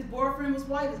 His boyfriend was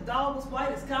white, his dog was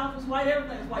white, his couch was white,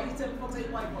 everything was white. He's telling folks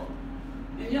hate white folks.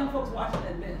 And young folks watching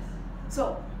that mess.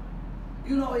 So,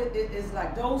 it's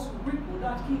like those who reap what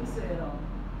Dr. King said,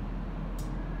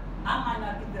 I might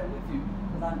not get there with you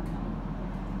because I'm coming.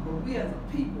 But we as a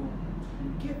people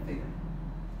will get there.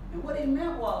 And what he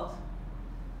meant was,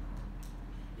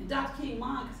 in Dr. King's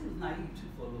mind, because he was naive too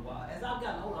for a little while, as I've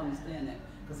gotten older, I understand that,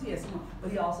 because he had some,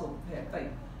 but he also had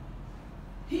faith.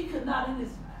 He could not in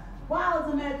his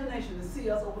wildest imagination to see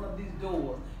us open up these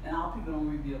doors and our people don't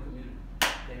rebuild community.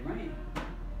 They ran.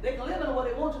 They can live in the way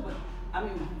they want to, but I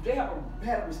mean, they had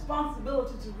a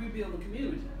responsibility to rebuild the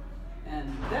community.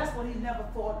 And that's what he never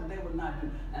thought that they would not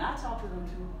do. And I talked to them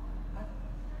too.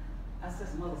 I said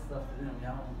some other stuff to them,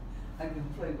 y'all. I can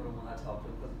play with them when I talk to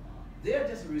them, because they're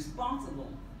just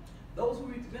responsible. Those who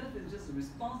reap the benefits are just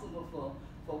responsible for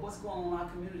what's going on in our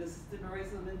community, that's systemic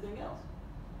racism and anything else.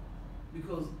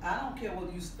 Because I don't care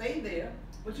whether you stay there,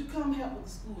 but you come help with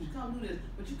the schools, you come do this,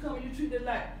 but you come and you treat it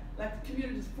like the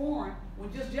community's foreign,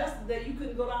 when just yesterday you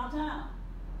couldn't go downtown.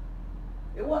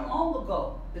 It wasn't long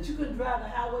ago that you couldn't drive the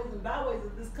highways and byways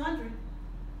of this country,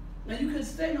 and you couldn't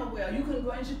stay nowhere. You couldn't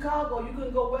go in Chicago, you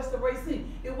couldn't go west of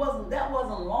Racine. That wasn't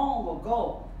long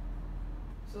ago.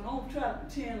 So don't try to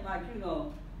pretend like, you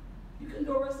know, you couldn't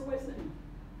go west of Racine.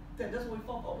 That's where we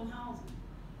fought for open housing.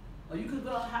 Or you could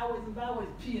go on highways and byways,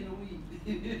 pee in the weed.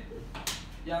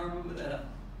 Y'all remember that?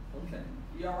 Okay.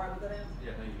 You all right with that answer?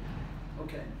 Yeah, thank you.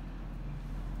 Okay.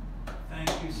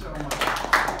 Thank you so much. So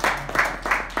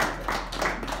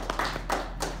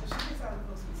she gets out of the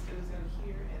post we still is going to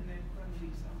hear, and then we're going to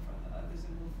leave some from the others,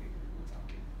 and we'll figure we'll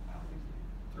talk it out with you.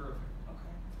 Terrific.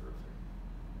 Okay. Terrific.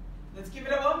 Let's give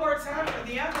it up one more time for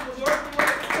the Honorable Dorothy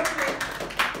W Tillman.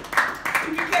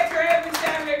 You can catch her every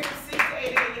Saturday from 6 to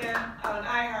 8 a.m. on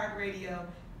iHeartRadio,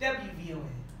 WVOA.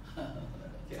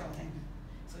 Okay.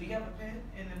 So you have a pen,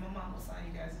 and then my mom will sign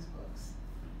you guys' books,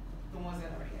 the ones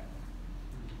that already have.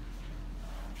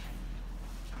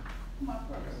 My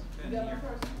purse. You got my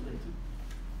purse?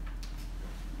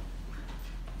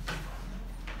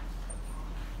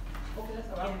 Okay, that's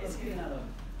all right. Yeah, it's Let's get here. out of it.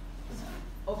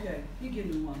 Okay, you give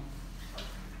me one.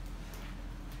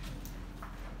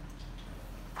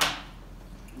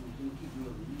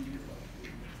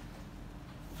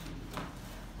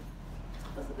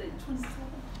 What's the date? 27?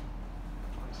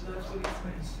 July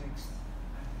 26th.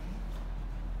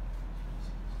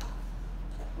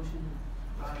 What's your name?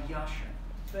 Yasha.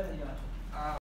 Better, y'all.